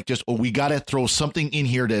it felt like just, we got to throw something in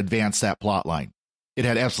here to advance that plot line. It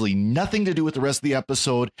had absolutely nothing to do with the rest of the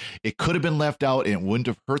episode. It could have been left out and it wouldn't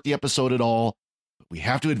have hurt the episode at all. But we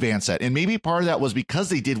have to advance that. And maybe part of that was because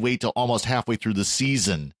they did wait till almost halfway through the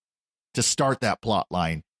season to start that plot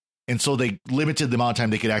line. And so they limited the amount of time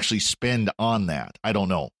they could actually spend on that. I don't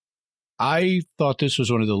know. I thought this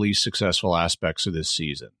was one of the least successful aspects of this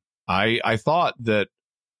season. I thought that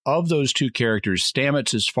of those two characters,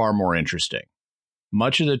 Stamets is far more interesting.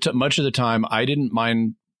 Much of the time, I didn't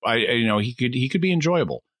mind. He could be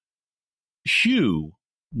enjoyable. Hugh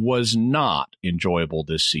was not enjoyable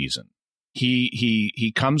this season.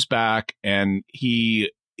 He comes back and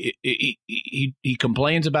he he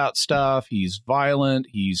complains about stuff. He's violent.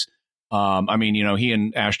 He's he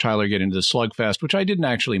and Ash Tyler get into the slugfest, which I didn't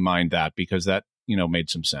actually mind that because that, made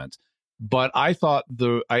some sense. But I thought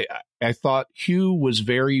I thought Hugh was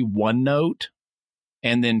very one note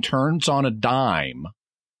and then turns on a dime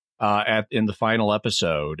in the final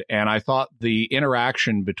episode. And I thought the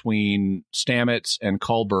interaction between Stamets and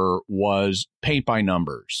Culber was paint by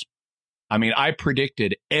numbers. I mean, I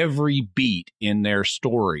predicted every beat in their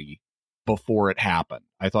story before it happened.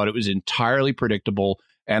 I thought it was entirely predictable.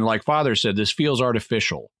 And like Father said, this feels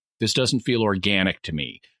artificial. This doesn't feel organic to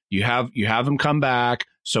me. You have them come back.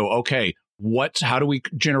 So, okay, how do we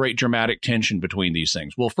generate dramatic tension between these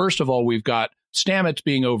things? Well, first of all, we've got Stamets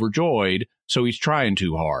being overjoyed, so he's trying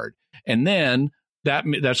too hard. And then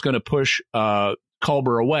that's going to push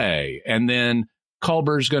Culber away. And then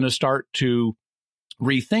Culber's going to start to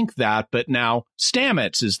rethink that, but now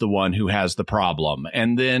Stamets is the one who has the problem.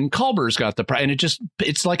 And then Culber's got the problem. And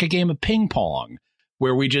it's like a game of ping pong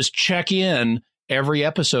where we just check in every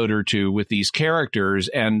episode or two with these characters,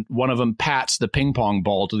 and one of them pats the ping pong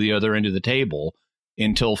ball to the other end of the table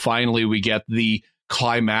until finally we get the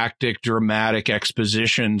climactic, dramatic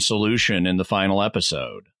exposition solution in the final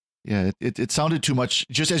episode. Yeah, it sounded too much.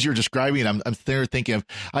 Just as you're describing it, I'm there thinking of,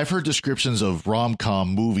 I've heard descriptions of rom-com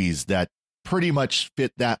movies that pretty much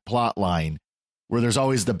fit that plot line, where there's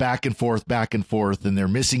always the back and forth, and they're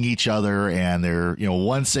missing each other, and they're,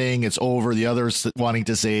 one saying it's over, the other wanting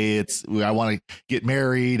to say I want to get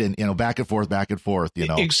married, and, back and forth,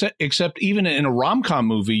 Except even in a rom-com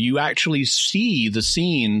movie, you actually see the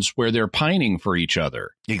scenes where they're pining for each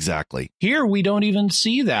other. Exactly. Here, we don't even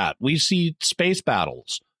see that. We see space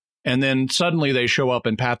battles, and then suddenly they show up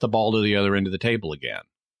and pat the ball to the other end of the table again.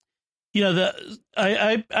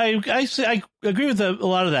 I agree with a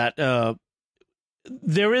lot of that.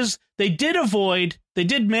 They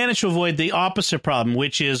did manage to avoid the opposite problem,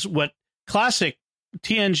 which is what classic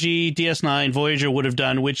TNG, DS9, Voyager would have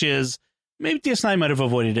done, which is, maybe DS9 might have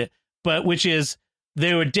avoided it, but which is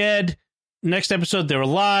they were dead. Next episode, they're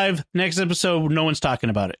alive. Next episode, no one's talking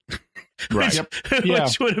about it. Right.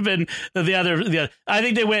 Which would have been the other. I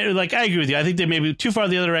think they went, I agree with you. I think they may be too far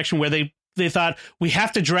the other direction, where they thought we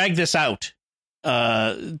have to drag this out.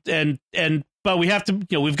 But we have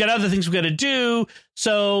to, we've got other things we've got to do.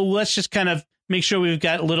 So let's just kind of make sure we've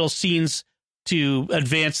got little scenes to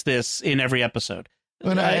advance this in every episode.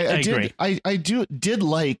 And I agree. I did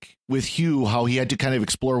like with Hugh how he had to kind of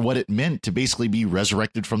explore what it meant to basically be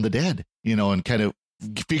resurrected from the dead, and kind of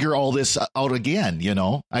figure all this out again.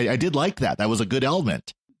 I did like that. That was a good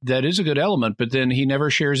element. That is a good element, but then he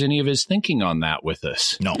never shares any of his thinking on that with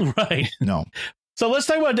us. No, right? No. So let's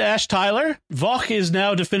talk about Ash Tyler. Voq is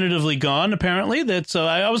now definitively gone, apparently. So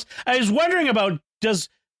I was wondering about, was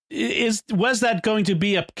that going to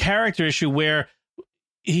be a character issue where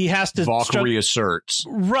he has to Voq reasserts,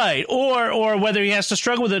 right, or whether he has to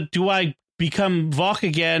struggle with it? Do I become Voq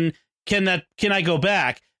again? Can I go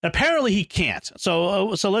back? Apparently he can't.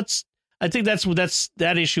 So let's. I think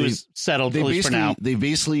that issue is settled, at least for now. They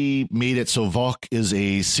basically made it so Voq is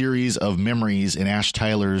a series of memories in Ash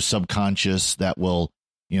Tyler's subconscious that will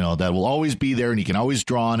always be there, and he can always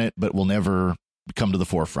draw on it, but will never come to the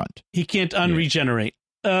forefront. He can't unregenerate.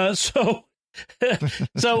 So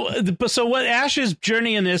what Ash's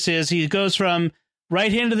journey in this is, he goes from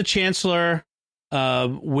right hand of the Chancellor,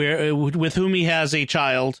 with whom he has a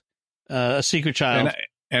child, a secret child.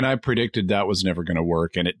 And I predicted that was never going to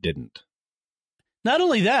work, and it didn't. Not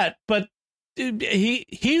only that, but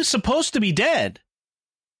he's supposed to be dead.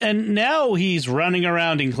 And now he's running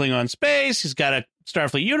around in Klingon space. He's got a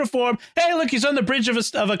Starfleet uniform. Hey, look, he's on the bridge of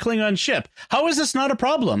a Klingon ship. How is this not a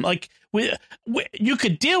problem? You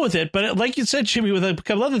could deal with it, but like you said, Jimmy, with a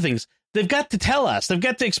couple other things, they've got to tell us. They've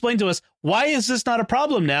got to explain to us, why is this not a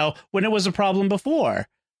problem now when it was a problem before?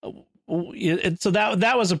 So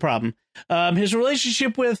that was a problem. His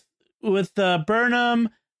relationship with Burnham,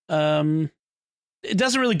 it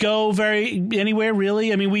doesn't really go anywhere,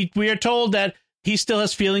 really. I mean, we are told that he still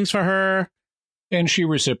has feelings for her, and she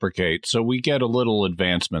reciprocates. So we get a little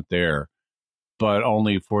advancement there, but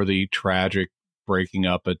only for the tragic breaking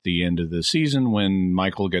up at the end of the season when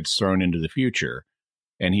Michael gets thrown into the future,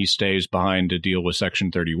 and he stays behind to deal with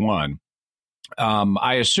Section 31.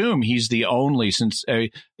 I assume he's the only, since I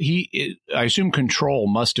assume Control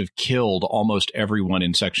must have killed almost everyone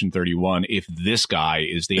in Section 31 if this guy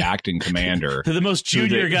is the acting commander. The most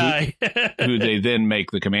junior guy. who they then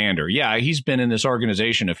make the commander. Yeah, he's been in this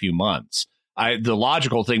organization a few months. The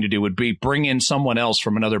logical thing to do would be bring in someone else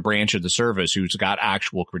from another branch of the service who's got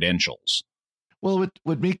actual credentials. Well,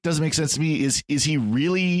 what doesn't make sense to me is he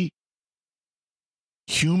really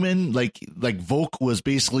human, like Voq was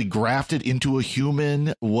basically grafted into a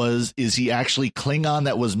human? Is he actually Klingon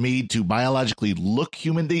that was made to biologically look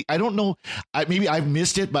human? I don't know. Maybe I've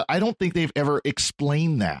missed it, but I don't think they've ever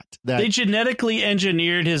explained that they genetically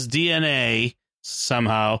engineered his DNA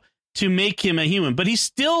somehow to make him a human, but he's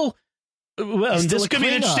still. Well, this could be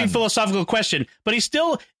an interesting philosophical question, but he's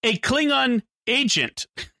still a Klingon agent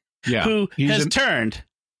who has turned.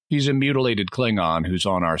 He's a mutilated Klingon who's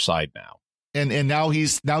on our side now. And now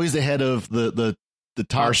he's the head of the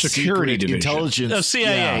top our security division. Intelligence of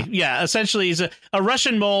CIA. Yeah, essentially he's a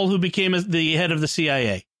Russian mole who became the head of the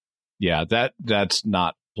CIA. Yeah, that's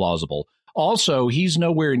not plausible. Also, he's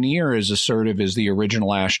nowhere near as assertive as the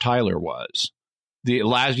original Ash Tyler was.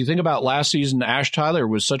 You think about last season, Ash Tyler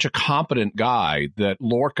was such a competent guy that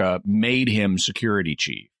Lorca made him security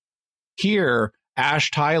chief. Here,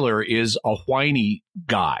 Ash Tyler is a whiny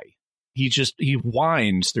guy. He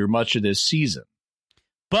whines through much of this season.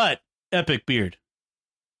 But epic beard.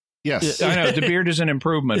 Yes. I know the beard is an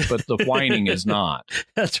improvement, but the whining is not.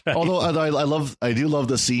 That's right. Although I do love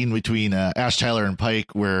the scene between Ash Tyler and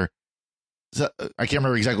Pike where I can't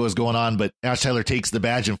remember exactly what's going on, but Ash Tyler takes the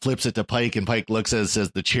badge and flips it to Pike, and Pike looks at it,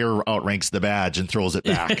 says the chair outranks the badge, and throws it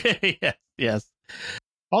back. Yes.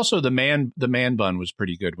 Also, the man bun was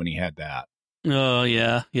pretty good when he had that. Oh,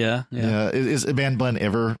 yeah. Is a man bun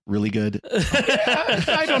ever really good?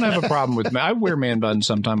 I don't have a problem with I wear man buns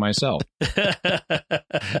sometime myself.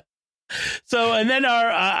 So, and then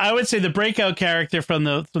I would say the breakout character from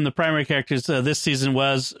the primary characters this season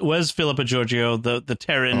was Philippa Georgiou, the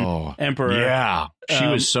Terran Emperor. Yeah, she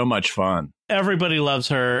was so much fun. Everybody loves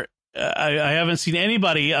her. I haven't seen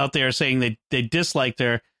anybody out there saying they disliked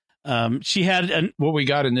her. She had what we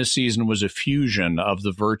got in this season was a fusion of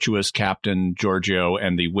the virtuous Captain Georgiou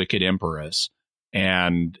and the wicked Empress,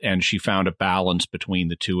 and she found a balance between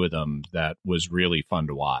the two of them that was really fun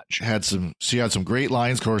to watch. She had some great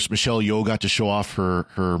lines. Of course, Michelle Yeoh got to show off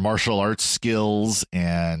her martial arts skills,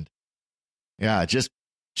 and you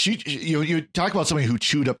talk about somebody who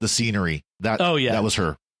chewed up the scenery. That was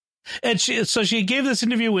her. And she gave this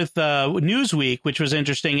interview with Newsweek, which was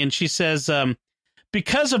interesting, and she says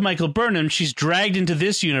because of Michael Burnham, she's dragged into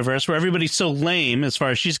this universe where everybody's so lame as far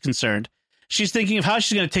as she's concerned. She's thinking of how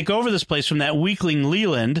she's going to take over this place from that weakling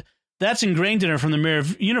Leland. That's ingrained in her from the Mirror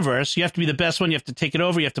Universe. You have to be the best one. You have to take it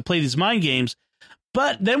over. You have to play these mind games.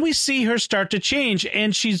 But then we see her start to change,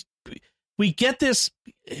 and we get this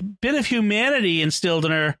bit of humanity instilled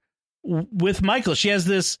in her with Michael. She has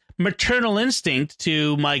this maternal instinct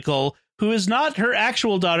to Michael, who is not her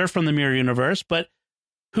actual daughter from the Mirror Universe, but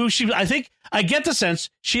who I get the sense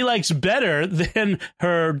she likes better than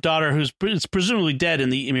her daughter, who's presumably dead in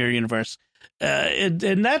the Mirror Universe. And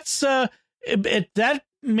that's that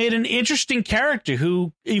made an interesting character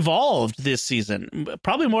who evolved this season,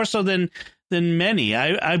 probably more so than many.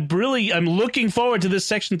 I'm looking forward to this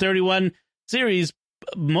Section 31 series,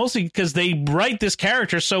 mostly because they write this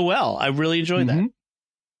character so well. I really enjoyed that.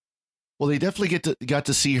 Well, they definitely got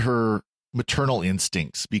to see her maternal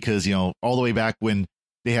instincts because, all the way back when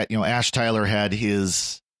they had, Ash Tyler had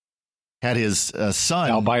his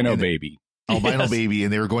son, albino baby,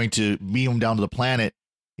 and they were going to beam him down to the planet.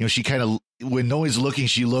 She kind of, when no one's looking,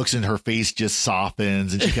 she looks and her face just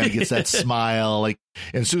softens and she kind of gets that smile. And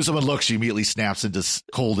as soon as someone looks, she immediately snaps into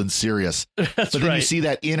cold and serious. That's then you see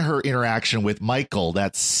that in her interaction with Michael,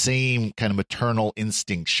 that same kind of maternal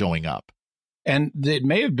instinct showing up. And it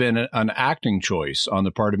may have been an acting choice on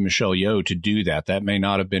the part of Michelle Yeoh to do that. That may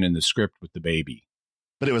not have been in the script with the baby.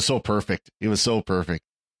 But it was so perfect.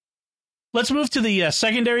 Let's move to the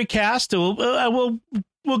secondary cast.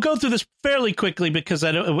 We'll go through this fairly quickly because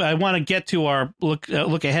I want to get to our look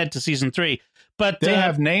ahead to season 3. But they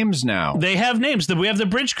have names now. They have names. We have the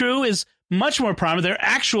bridge crew is much more prominent. They're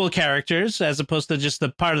actual characters as opposed to just the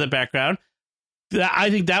part of the background.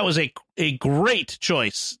 I think that was a great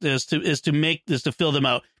choice is to fill them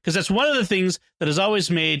out, because that's one of the things that has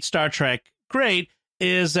always made Star Trek great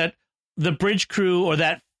is that the bridge crew, or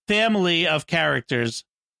that family of characters,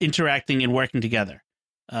 interacting and working together.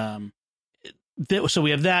 So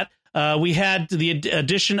we have that. We had the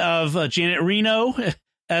addition of Janet Reno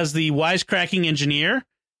as the wisecracking engineer,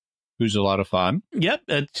 who's a lot of fun. Yep,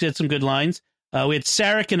 she had some good lines. We had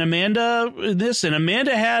Sarek and Amanda in this, and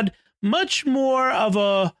Amanda had much more of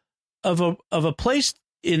a place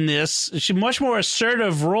in this. She much more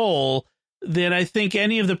assertive role than I think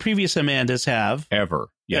any of the previous Amandas have ever.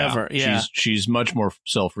 Yeah. She's much more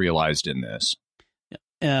self-realized in this.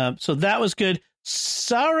 So that was good.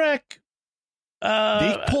 Sarek,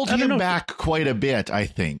 they pulled him back quite a bit, I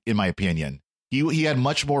think, in my opinion. He had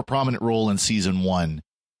much more prominent role in season 1.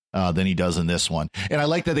 than he does in this one. And I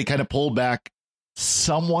like that they kind of pulled back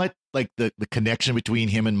somewhat, like the connection between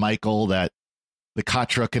him and Michael, that the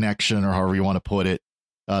Katra connection, or however you want to put it.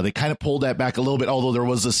 They kind of pulled that back a little bit, although there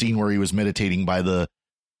was a scene where he was meditating by the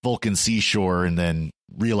Vulcan seashore and then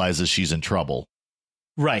realizes she's in trouble.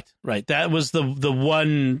 Right. That was the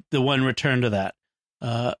one return to that.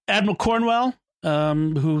 Admiral Cornwell,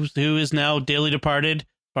 who is now dearly departed,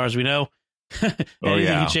 as far as we know. Anything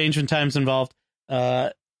can change when time's involved.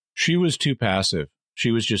 She was too passive.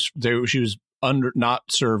 She was just there. She was not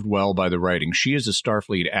served well by the writing. She is a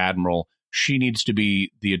Starfleet admiral. She needs to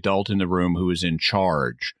be the adult in the room who is in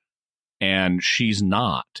charge, and she's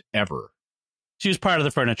not ever. She was part of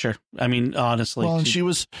the furniture. I mean, honestly. Well, and she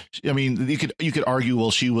was. I mean, you could argue,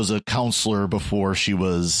 well, she was a counselor before she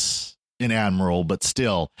was an admiral, but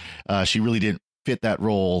still, she really didn't fit that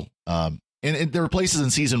role. And there were places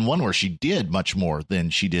in season 1 where she did much more than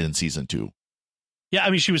she did in season 2. Yeah,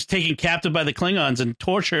 I mean, she was taken captive by the Klingons and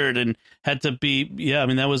tortured and had to be. Yeah, I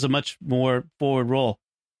mean, that was a much more forward role.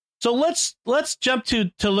 So let's jump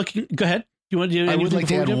to looking. Go ahead. I would like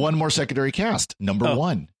to add one more secondary cast. Number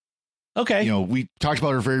 1. Okay. You know, we talked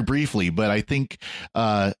about her very briefly, but I think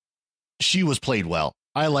she was played well.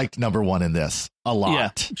 I liked number 1 in this a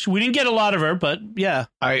lot. Yeah. We didn't get a lot of her, but yeah.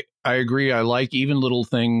 I agree. I like even little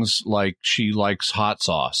things like she likes hot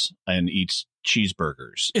sauce and eats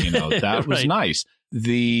cheeseburgers. You know, that was nice.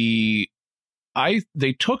 They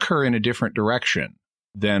took her in a different direction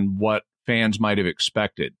than what fans might have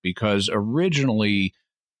expected, because originally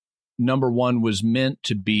number 1 was meant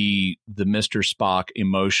to be the Mr. Spock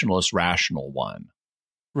emotionless, rational one.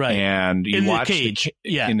 Right. And you watch the cage.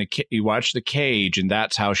 You watch the cage, and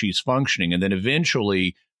that's how she's functioning. And then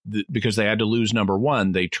eventually, because they had to lose number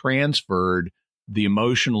 1, they transferred the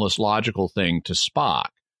emotionless, logical thing to Spock.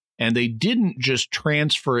 And they didn't just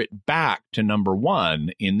transfer it back to number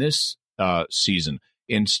 1 in this season.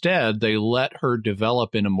 Instead, they let her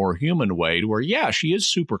develop in a more human way, where, she is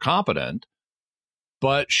super competent,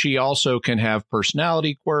 but she also can have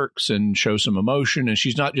personality quirks and show some emotion. And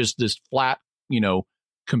she's not just this flat,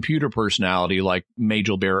 computer personality like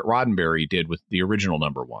Majel Barrett Roddenberry did with the original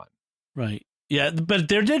number 1. Right. Yeah. But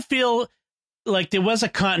there did feel like there was a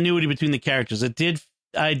continuity between the characters. I did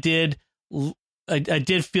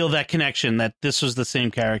feel that connection, that this was the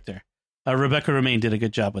same character. Rebecca Romijn did a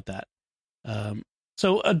good job with that.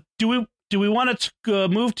 So do we want to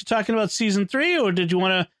move to talking about season 3, or did you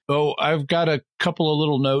want to? Oh, I've got a couple of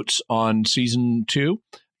little notes on season 2.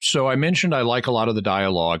 So I mentioned I like a lot of the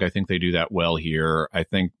dialogue. I think they do that well here. I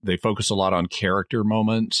think they focus a lot on character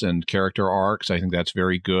moments and character arcs. I think that's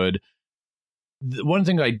very good. One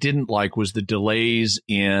thing I didn't like was the delays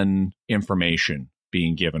in information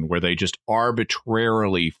being given, where they just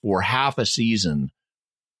arbitrarily for half a season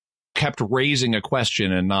kept raising a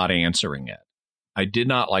question and not answering it. I did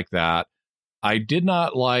not like that. I did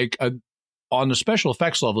not like on the special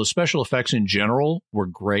effects level. The special effects in general were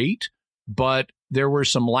great, but there were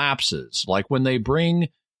some lapses, like when they bring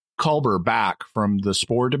Culber back from the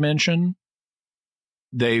spore dimension.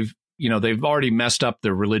 They've already messed up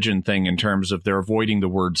the religion thing in terms of they're avoiding the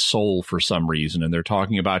word soul for some reason, and they're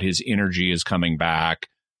talking about his energy is coming back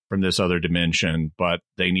from this other dimension, but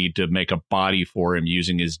they need to make a body for him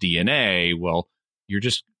using his DNA. Well,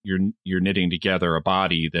 you're knitting together a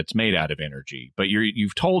body that's made out of energy, but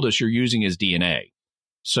you've told us you're using his DNA.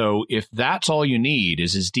 So if that's all you need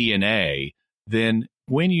is his DNA, then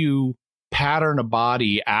when you pattern a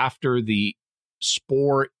body after the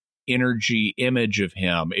spore energy image of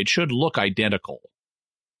him, it should look identical.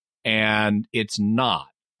 And it's not.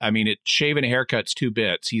 I mean, shaving haircut's 2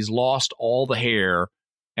 bits. He's lost all the hair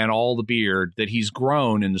and all the beard that he's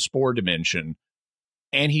grown in the spore dimension.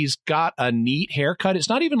 And he's got a neat haircut. It's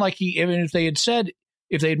not even like if they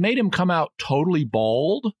had made him come out totally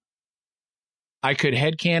bald, I could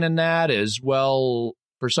headcanon that as, well,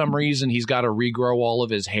 for some reason he's got to regrow all of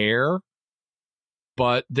his hair.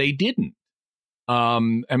 But they didn't. I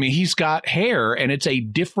mean, he's got hair, and it's a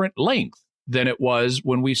different length than it was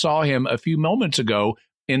when we saw him a few moments ago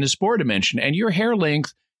in the spore dimension. And your hair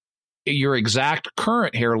length, your exact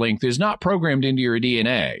current hair length, is not programmed into your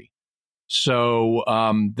DNA. So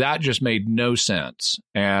that just made no sense.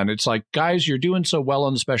 And it's like, guys, you're doing so well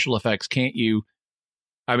on the special effects. Can't you?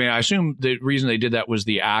 I mean, I assume the reason they did that was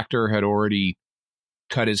the actor had already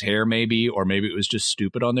cut his hair, maybe, or maybe it was just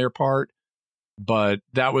stupid on their part. But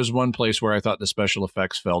that was one place where I thought the special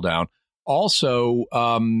effects fell down. Also,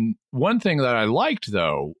 one thing that I liked,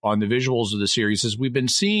 though, on the visuals of the series is we've been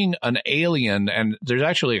seeing an alien, and there's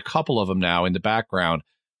actually a couple of them now in the background,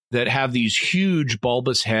 that have these huge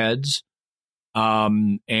bulbous heads.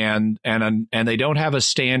 And they don't have a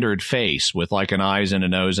standard face with like an eyes and a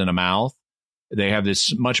nose and a mouth. They have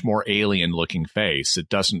this much more alien looking face.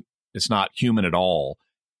 It's not human at all.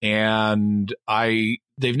 And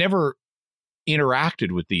they've never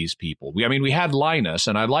interacted with these people. We had Linus,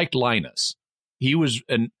 and I liked Linus. He was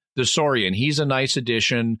the Saurian. He's a nice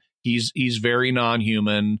addition. He's very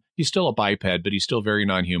non-human. He's still a biped, but he's still very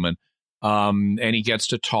non-human. And he gets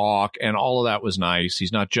to talk, and all of that was nice.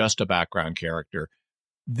 He's not just a background character.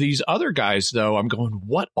 These other guys, though, I'm going,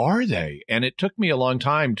 what are they? And it took me a long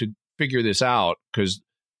time to figure this out, because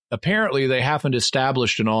apparently they haven't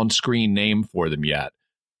established an on-screen name for them yet.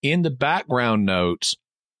 In the background notes,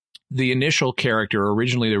 the initial character,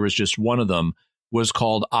 originally there was just one of them, was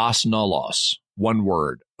called Osnullos. One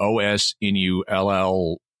word, Osnullos.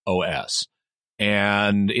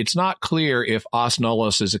 And it's not clear if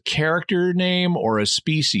Osnullos is a character name or a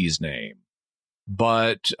species name.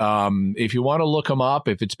 But if you want to look them up,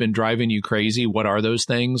 if it's been driving you crazy, what are those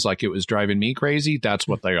things? Like it was driving me crazy. That's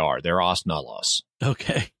what they are. They're Osnullos.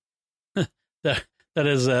 Okay. That's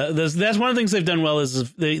one of the things they've done well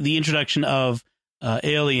is the introduction of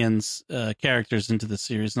aliens characters into the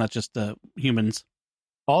series, not just humans.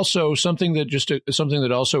 Also, something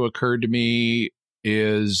that also occurred to me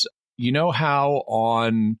is, you know how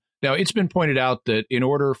now it's been pointed out that in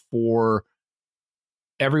order for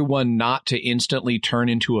everyone not to instantly turn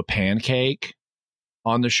into a pancake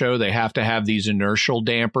on the show, they have to have these inertial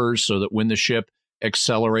dampers so that when the ship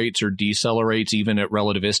accelerates or decelerates, even at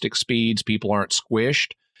relativistic speeds, people aren't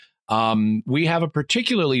squished. We have a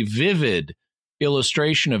particularly vivid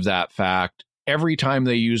illustration of that fact every time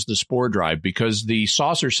they use the spore drive, because the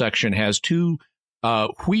saucer section has two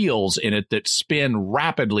wheels in it that spin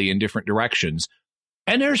rapidly in different directions,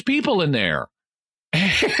 and there's people in there.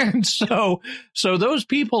 And so those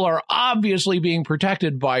people are obviously being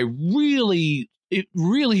protected by really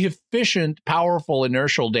efficient, powerful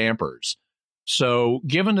inertial dampers. So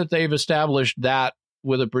given that they've established that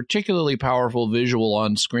with a particularly powerful visual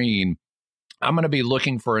on screen, I'm going to be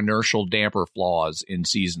looking for inertial damper flaws in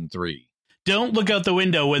season 3. Don't look out the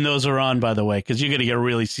window when those are on, by the way, because you're going to get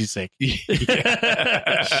really seasick.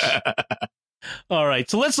 All right,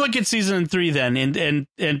 so let's look at season 3 then,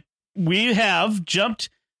 and we have jumped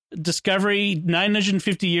Discovery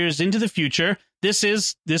 950 years into the future. This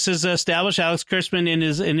is established. Alex Kurtzman, in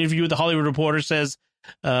his interview with the Hollywood Reporter, says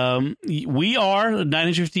we are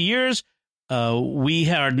 950 years. We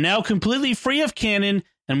are now completely free of canon,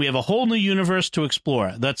 and we have a whole new universe to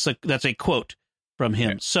explore. That's a quote from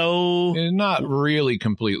him. So not really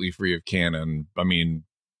completely free of canon. I mean,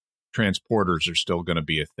 transporters are still going to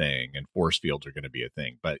be a thing, and force fields are going to be a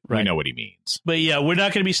thing, but we know what he means. But yeah, we're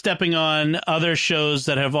not going to be stepping on other shows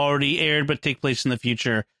that have already aired but take place in the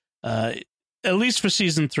future, at least for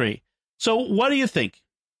season 3. So what do you think?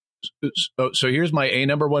 So here's my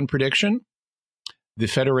number one prediction. The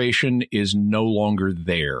Federation is no longer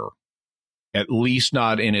there, at least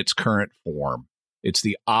not in its current form. It's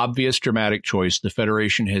the obvious dramatic choice. The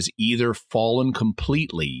Federation has either fallen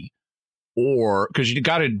completely, or because you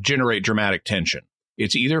got to generate dramatic tension.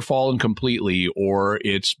 It's either fallen completely or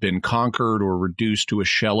it's been conquered or reduced to a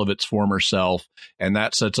shell of its former self. And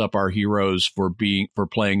that sets up our heroes for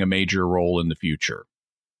playing a major role in the future.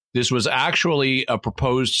 This was actually a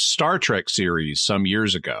proposed Star Trek series some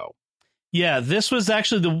years ago. Yeah, this was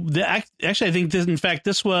actually actually, I think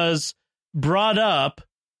this was brought up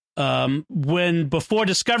before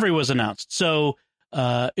Discovery was announced. So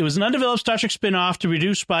it was an undeveloped Star Trek spinoff to be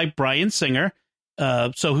produced by Bryan Singer,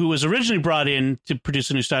 who was originally brought in to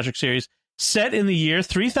produce a new Star Trek series set in the year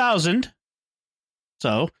 3000.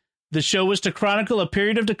 So the show was to chronicle a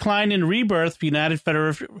period of decline and rebirth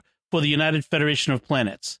for the United Federation of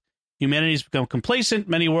Planets. Humanity's become complacent.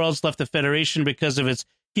 Many worlds left the Federation because of its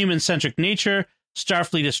human-centric nature.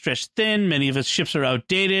 Starfleet is stretched thin. Many of its ships are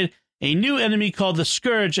outdated. A new enemy called the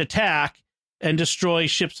Scourge attack and destroy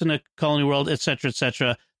ships in a colony world, etc.,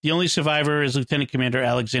 etc. The only survivor is Lieutenant Commander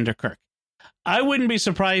Alexander Kirk. I wouldn't be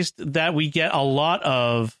surprised that we get a lot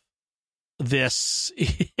of this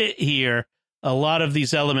here, a lot of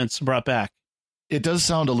these elements brought back. It does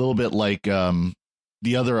sound a little bit like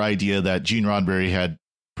the other idea that Gene Roddenberry had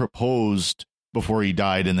proposed before he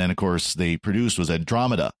died, and then, of course, they produced, was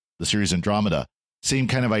Andromeda, the series Andromeda. Same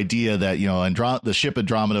kind of idea that, the ship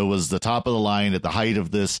Andromeda was the top of the line at the height of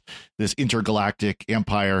this intergalactic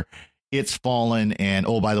empire. It's fallen, and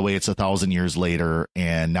oh, by the way, it's 1,000 years later,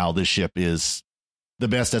 and now this ship is the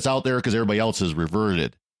best that's out there because everybody else has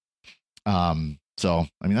reverted. So,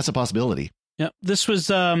 I mean, that's a possibility. Yeah, this was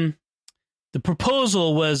the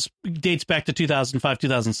proposal dates back to 2005,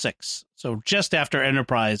 2006. So just after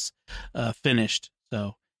Enterprise finished.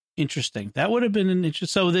 So interesting. That would have been an interesting.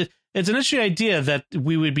 So it's an interesting idea that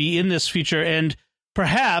we would be in this future, and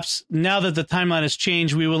perhaps now that the timeline has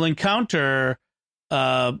changed, we will encounter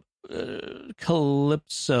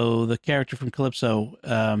Calypso, the character from Calypso,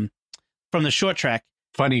 from the short track.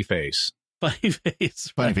 Funny face. Funny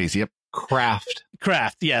face. Yep. Kraft.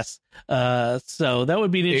 Yes. So that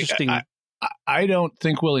would be an interesting. I don't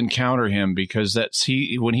think we'll encounter him because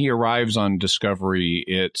when he arrives on Discovery,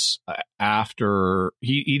 it's after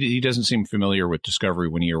he doesn't seem familiar with Discovery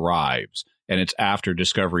when he arrives, and it's after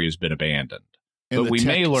Discovery has been abandoned. But we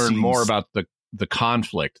may learn more about the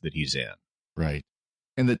conflict that he's in. Right.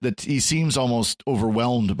 And that he seems almost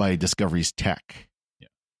overwhelmed by Discovery's tech. Yeah.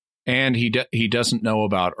 And he doesn't know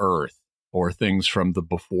about Earth or things from the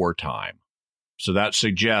before time. So that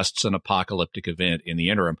suggests an apocalyptic event in the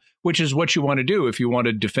interim, which is what you want to do if you want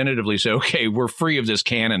to definitively say, okay, we're free of this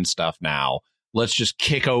canon stuff now. Let's just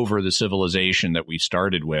kick over the civilization that we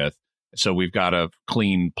started with. So we've got a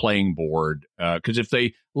clean playing board. Because if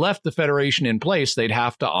they left the Federation in place, they'd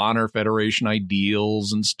have to honor Federation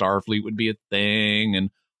ideals, and Starfleet would be a thing and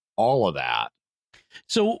all of that.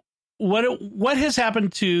 So what has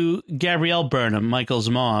happened to Gabrielle Burnham, Michael's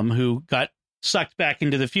mom, who got sucked back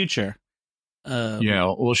into the future?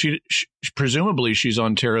 Well, she presumably she's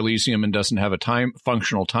on Terra Elysium and doesn't have a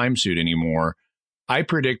functional time suit anymore. I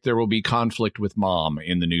predict there will be conflict with Mom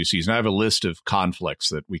in the new season. I have a list of conflicts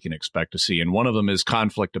that we can expect to see, and one of them is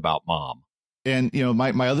conflict about Mom. And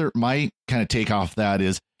my kind of take off that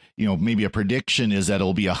is, maybe a prediction is that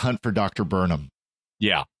it'll be a hunt for Dr. Burnham.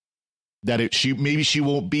 Yeah, that maybe she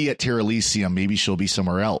won't be at Terra Elysium. Maybe she'll be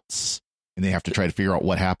somewhere else. And they have to try to figure out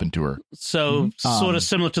what happened to her. So sort of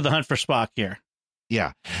similar to the hunt for Spock here.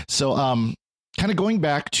 Yeah. So kind of going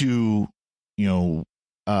back to,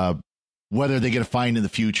 whether they get a find in the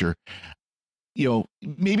future,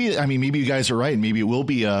 maybe you guys are right. Maybe it will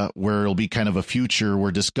be where it'll be kind of a future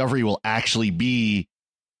where Discovery will actually be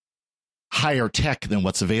higher tech than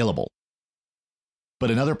what's available.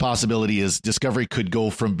 But another possibility is Discovery could go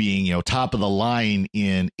from being, top of the line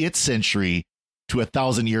in its century to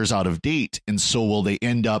 1,000 years out of date. And so will they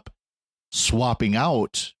end up swapping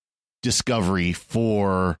out Discovery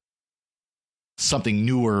for something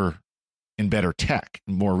newer and better tech,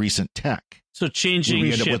 more recent tech? So changing we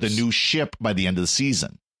end ships. up with a new ship by the end of the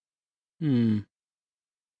season.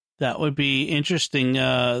 That would be interesting.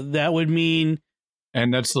 That would mean.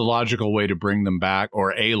 And that's the logical way to bring them back,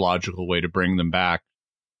 or a logical way to bring them back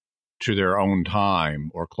to their own time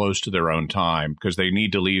or close to their own time, because they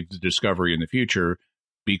need to leave the Discovery in the future,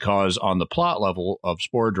 because on the plot level of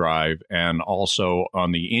Spore Drive and also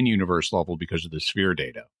on the in-universe level because of the sphere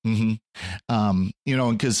data. Mm-hmm.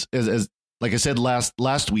 Because as like I said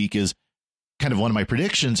last week, is kind of one of my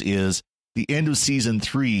predictions is the end of season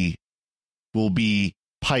 3 will be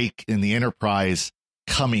Pike and the Enterprise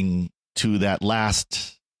coming to that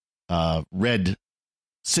last red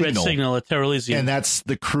signal at Terra Elysium. And that's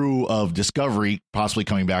the crew of Discovery possibly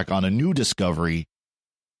coming back on a new Discovery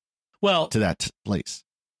to that place.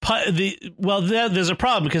 There's a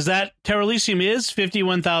problem because that Terra Elysium is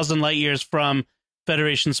 51,000 light years from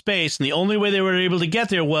Federation space, and the only way they were able to get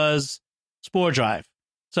there was Spore Drive.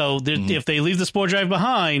 So if they leave the Spore Drive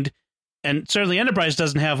behind, and certainly Enterprise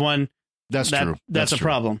doesn't have one, that's true. That's a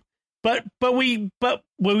problem. But we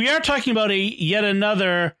are talking about yet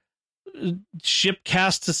another ship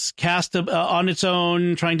cast on its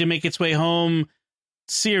own, trying to make its way home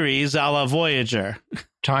series a la Voyager.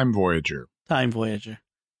 Time Voyager.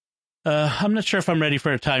 I'm not sure if I'm ready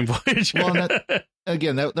for a Time Voyager. Well,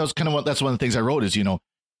 that was kind of that's one of the things I wrote is,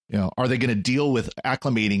 are they going to deal with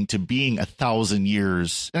acclimating to being 1,000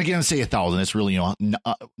 years? And again, I say 1,000, it's really,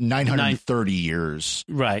 930 years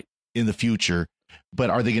right in the future. But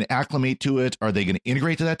are they going to acclimate to it? Are they going to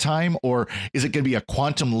integrate to that time? Or is it going to be a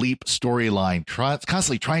quantum leap storyline,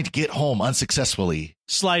 constantly trying to get home unsuccessfully?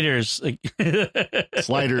 Sliders,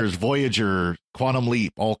 Voyager, Quantum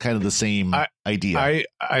Leap, all kind of the same idea.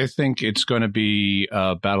 I think it's going to be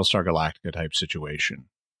a Battlestar Galactica type situation.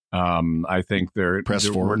 I think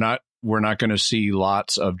we're not going to see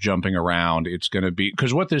lots of jumping around. It's going to be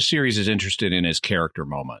because what this series is interested in is character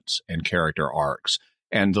moments and character arcs.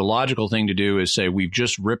 And the logical thing to do is say, we've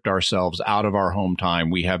just ripped ourselves out of our home time.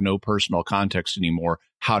 We have no personal context anymore.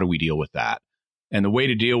 How do we deal with that? And the way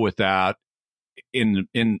to deal with that in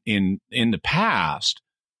the past,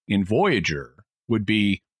 in Voyager, would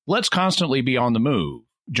be, let's constantly be on the move,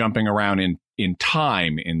 jumping around in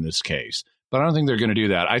time in this case. But I don't think they're going to do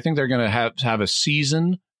that. I think they're going to have a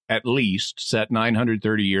season at least set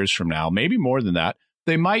 930 years from now, maybe more than that.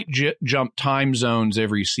 They might jump time zones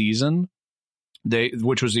every season,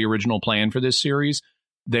 which was the original plan for this series.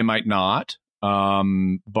 They might not.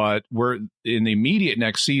 But we're in the immediate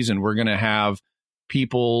next season, we're going to have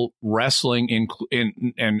people wrestling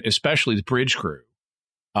in and especially the bridge crew,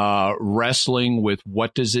 wrestling with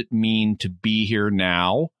what does it mean to be here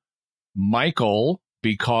now. Michael,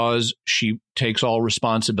 because she takes all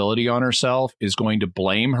responsibility on herself, is going to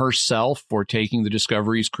blame herself for taking the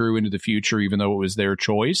Discovery's crew into the future, even though it was their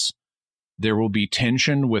choice. There will be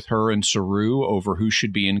tension with her and Saru over who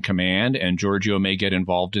should be in command, and Giorgio may get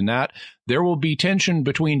involved in that. There will be tension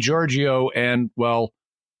between Giorgio and, well,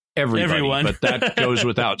 everyone. But that goes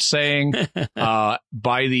without saying. At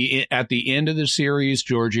the end of the series,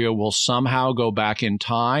 Giorgio will somehow go back in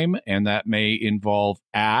time, and that may involve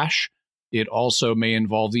Ash. It also may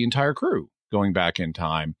involve the entire crew going back in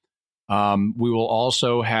time. We will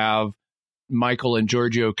also have Michael and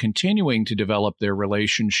Giorgio continuing to develop their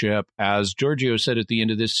relationship. As Giorgio said at the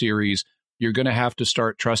end of this series, you're going to have to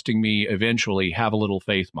start trusting me eventually. Have a little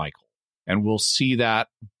faith, Michael. And we'll see that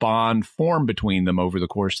bond form between them over the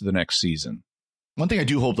course of the next season. One thing I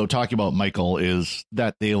do hope, though, talking about Michael, is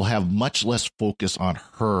that they'll have much less focus on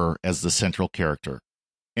her as the central character.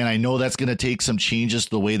 And I know that's going to take some changes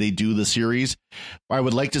to the way they do the series. I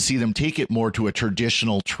would like to see them take it more to a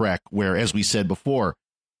traditional Trek where, as we said before,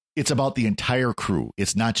 it's about the entire crew.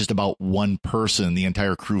 It's not just about one person. The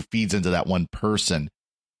entire crew feeds into that one person.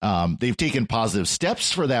 They've taken positive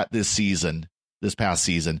steps for that this past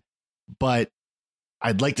season, but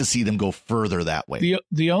I'd like to see them go further that way.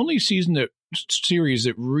 The only series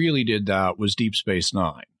that really did that was Deep Space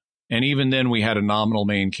Nine. And even then we had a nominal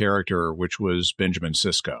main character, which was Benjamin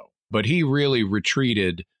Sisko, but he really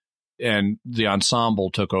retreated and the ensemble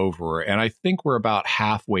took over. And I think we're about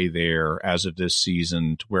halfway there as of this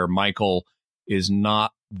season to where Michael is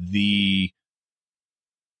not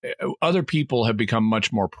other people have become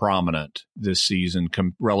much more prominent this season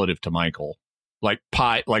relative to Michael, like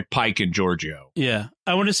Pike and Giorgio. Yeah.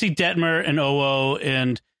 I want to see Detmer and OO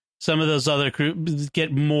and some of those other crew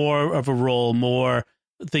get more of a role, more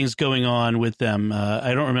things going on with them.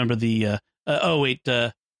 I don't remember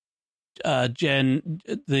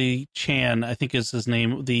Chan, I think is his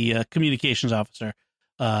name, the communications officer.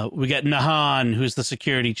 We got Nahan, who's the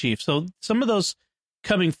security chief. So some of those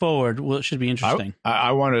coming forward should be interesting.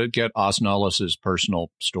 I want to get Osnullus's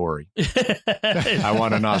personal story. I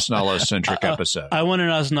want an Osnullus-centric episode. I want an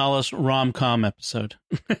Osnullus rom-com episode.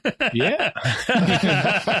 Yeah.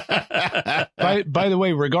 By the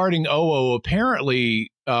way, regarding OO,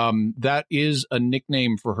 apparently that is a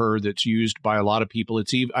nickname for her that's used by a lot of people.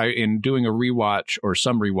 It's in doing a rewatch or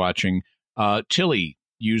some rewatching, Tilly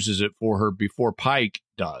uses it for her before Pike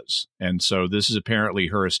does. And so this is apparently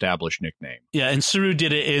her established nickname. Yeah, and Saru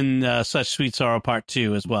did it in Such Sweet Sorrow Part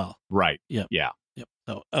 2 as well. Right. Yep. Yeah. Yep.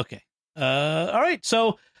 So, okay. All right.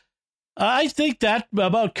 So I think that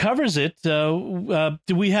about covers it. Do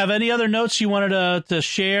we have any other notes you wanted to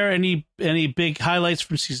share? Any big highlights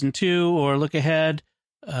from season 2 or look ahead?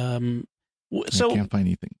 I can't find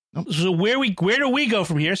anything. Nope. So where do we go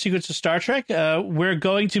from here? Secrets of Star Trek. We're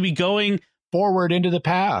going to be going forward into the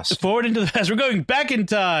past. We're going back in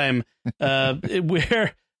time,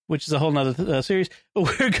 which is a whole nother series.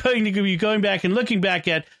 We're going to be going back and looking back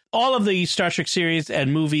at all of the Star Trek series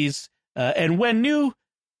and movies. And when new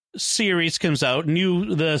series comes out,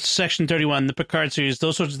 the Section 31, the Picard series,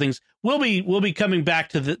 those sorts of things, we'll be coming back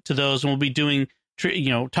to those, and we'll be doing,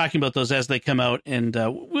 talking about those as they come out. And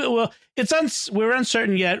we're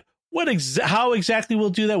uncertain yet how exactly we'll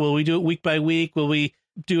do that. Will we do it week by week? Will we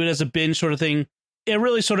do it as a binge sort of thing? It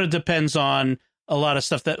really sort of depends on a lot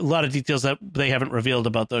of details that they haven't revealed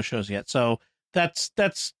about those shows yet. So that's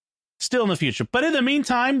still in the future. But in the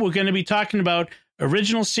meantime, we're going to be talking about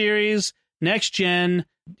original series, Next Gen,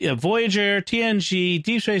 Voyager, TNG,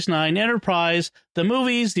 Deep Space Nine, Enterprise, the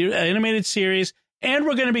movies, the animated series, and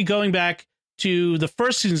we're going to be going back to the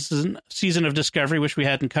first season of Discovery, which we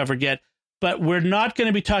hadn't covered yet. But we're not going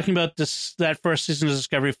to be talking about that first season of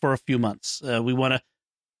Discovery for a few months. We want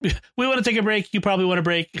to take a break. You probably want a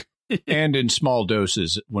break. And in small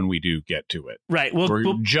doses when we do get to it. Right.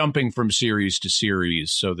 We're jumping from series to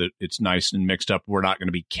series so that it's nice and mixed up. We're not going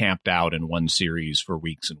to be camped out in one series for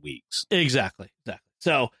weeks and weeks. Exactly.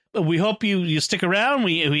 So we hope you stick around.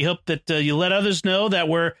 We hope that you let others know that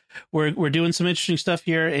we're doing some interesting stuff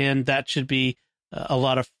here, and that should be a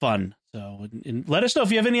lot of fun. So and let us know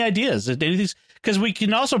if you have any ideas, because we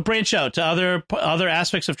can also branch out to other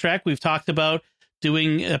aspects of Trek. We've talked about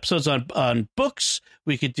doing episodes on books.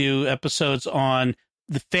 We could do episodes on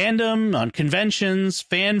the fandom, on conventions,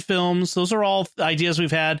 fan films. Those are all ideas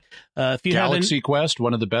we've had. If you Galaxy Quest,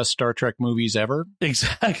 one of the best Star Trek movies ever.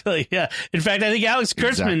 Exactly. Yeah. In fact, I think Alex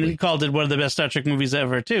Kurtzman called it one of the best Star Trek movies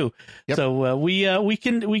ever too. Yep. So we love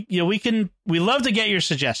to get your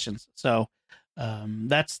suggestions. So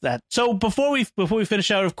that's that. So before we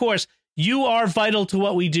finish out, of course, you are vital to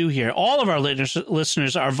what we do here. All of our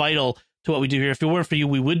listeners are vital to what we do here. If it weren't for you,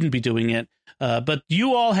 we wouldn't be doing it. But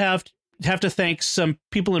you all have to thank some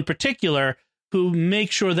people in particular who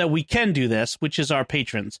make sure that we can do this, which is our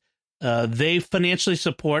patrons. They financially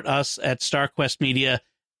support us at StarQuest Media,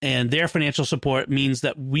 and their financial support means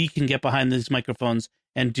that we can get behind these microphones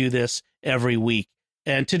and do this every week.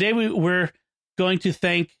 And today we're going to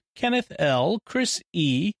thank Kenneth L., Chris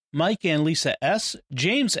E., Mike and Lisa S.,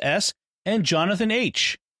 James S., and Jonathan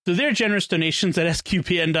H. Through their generous donations at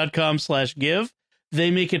sqpn.com/give,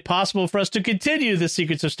 they make it possible for us to continue the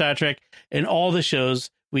Secrets of Star Trek and all the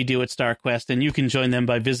shows we do at StarQuest, and you can join them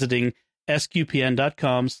by visiting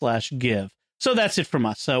sqpn.com/give. So that's it from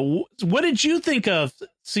us. So what did you think of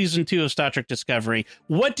Season 2 of Star Trek Discovery?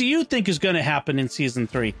 What do you think is going to happen in Season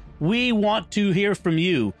 3? We want to hear from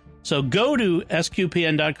you. So go to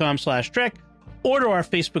sqpn.com/trek or to our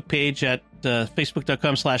Facebook page at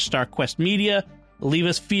facebook.com/StarQuestMedia. Leave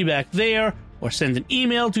us feedback there or send an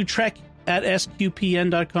email to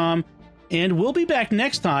trek@sqpn.com. And we'll be back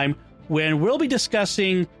next time when we'll be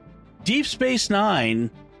discussing Deep Space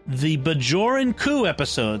Nine, the Bajoran Coup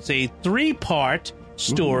episodes, a 3-part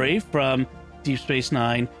story from Deep Space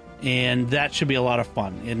Nine. And that should be a lot of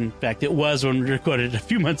fun. In fact, it was when we recorded it a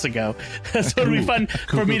few months ago. So it'll be fun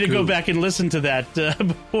for me to go back and listen to that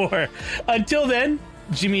before. Until then,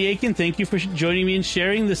 Jimmy Akin, thank you for joining me and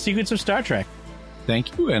sharing the secrets of Star Trek.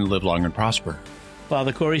 Thank you, and live long and prosper.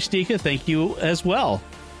 Father Corey Stika, thank you as well.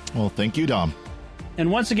 Well, thank you, Dom.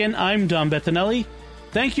 And once again, I'm Dom Bettinelli.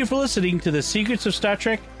 Thank you for listening to the Secrets of Star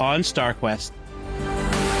Trek on StarQuest.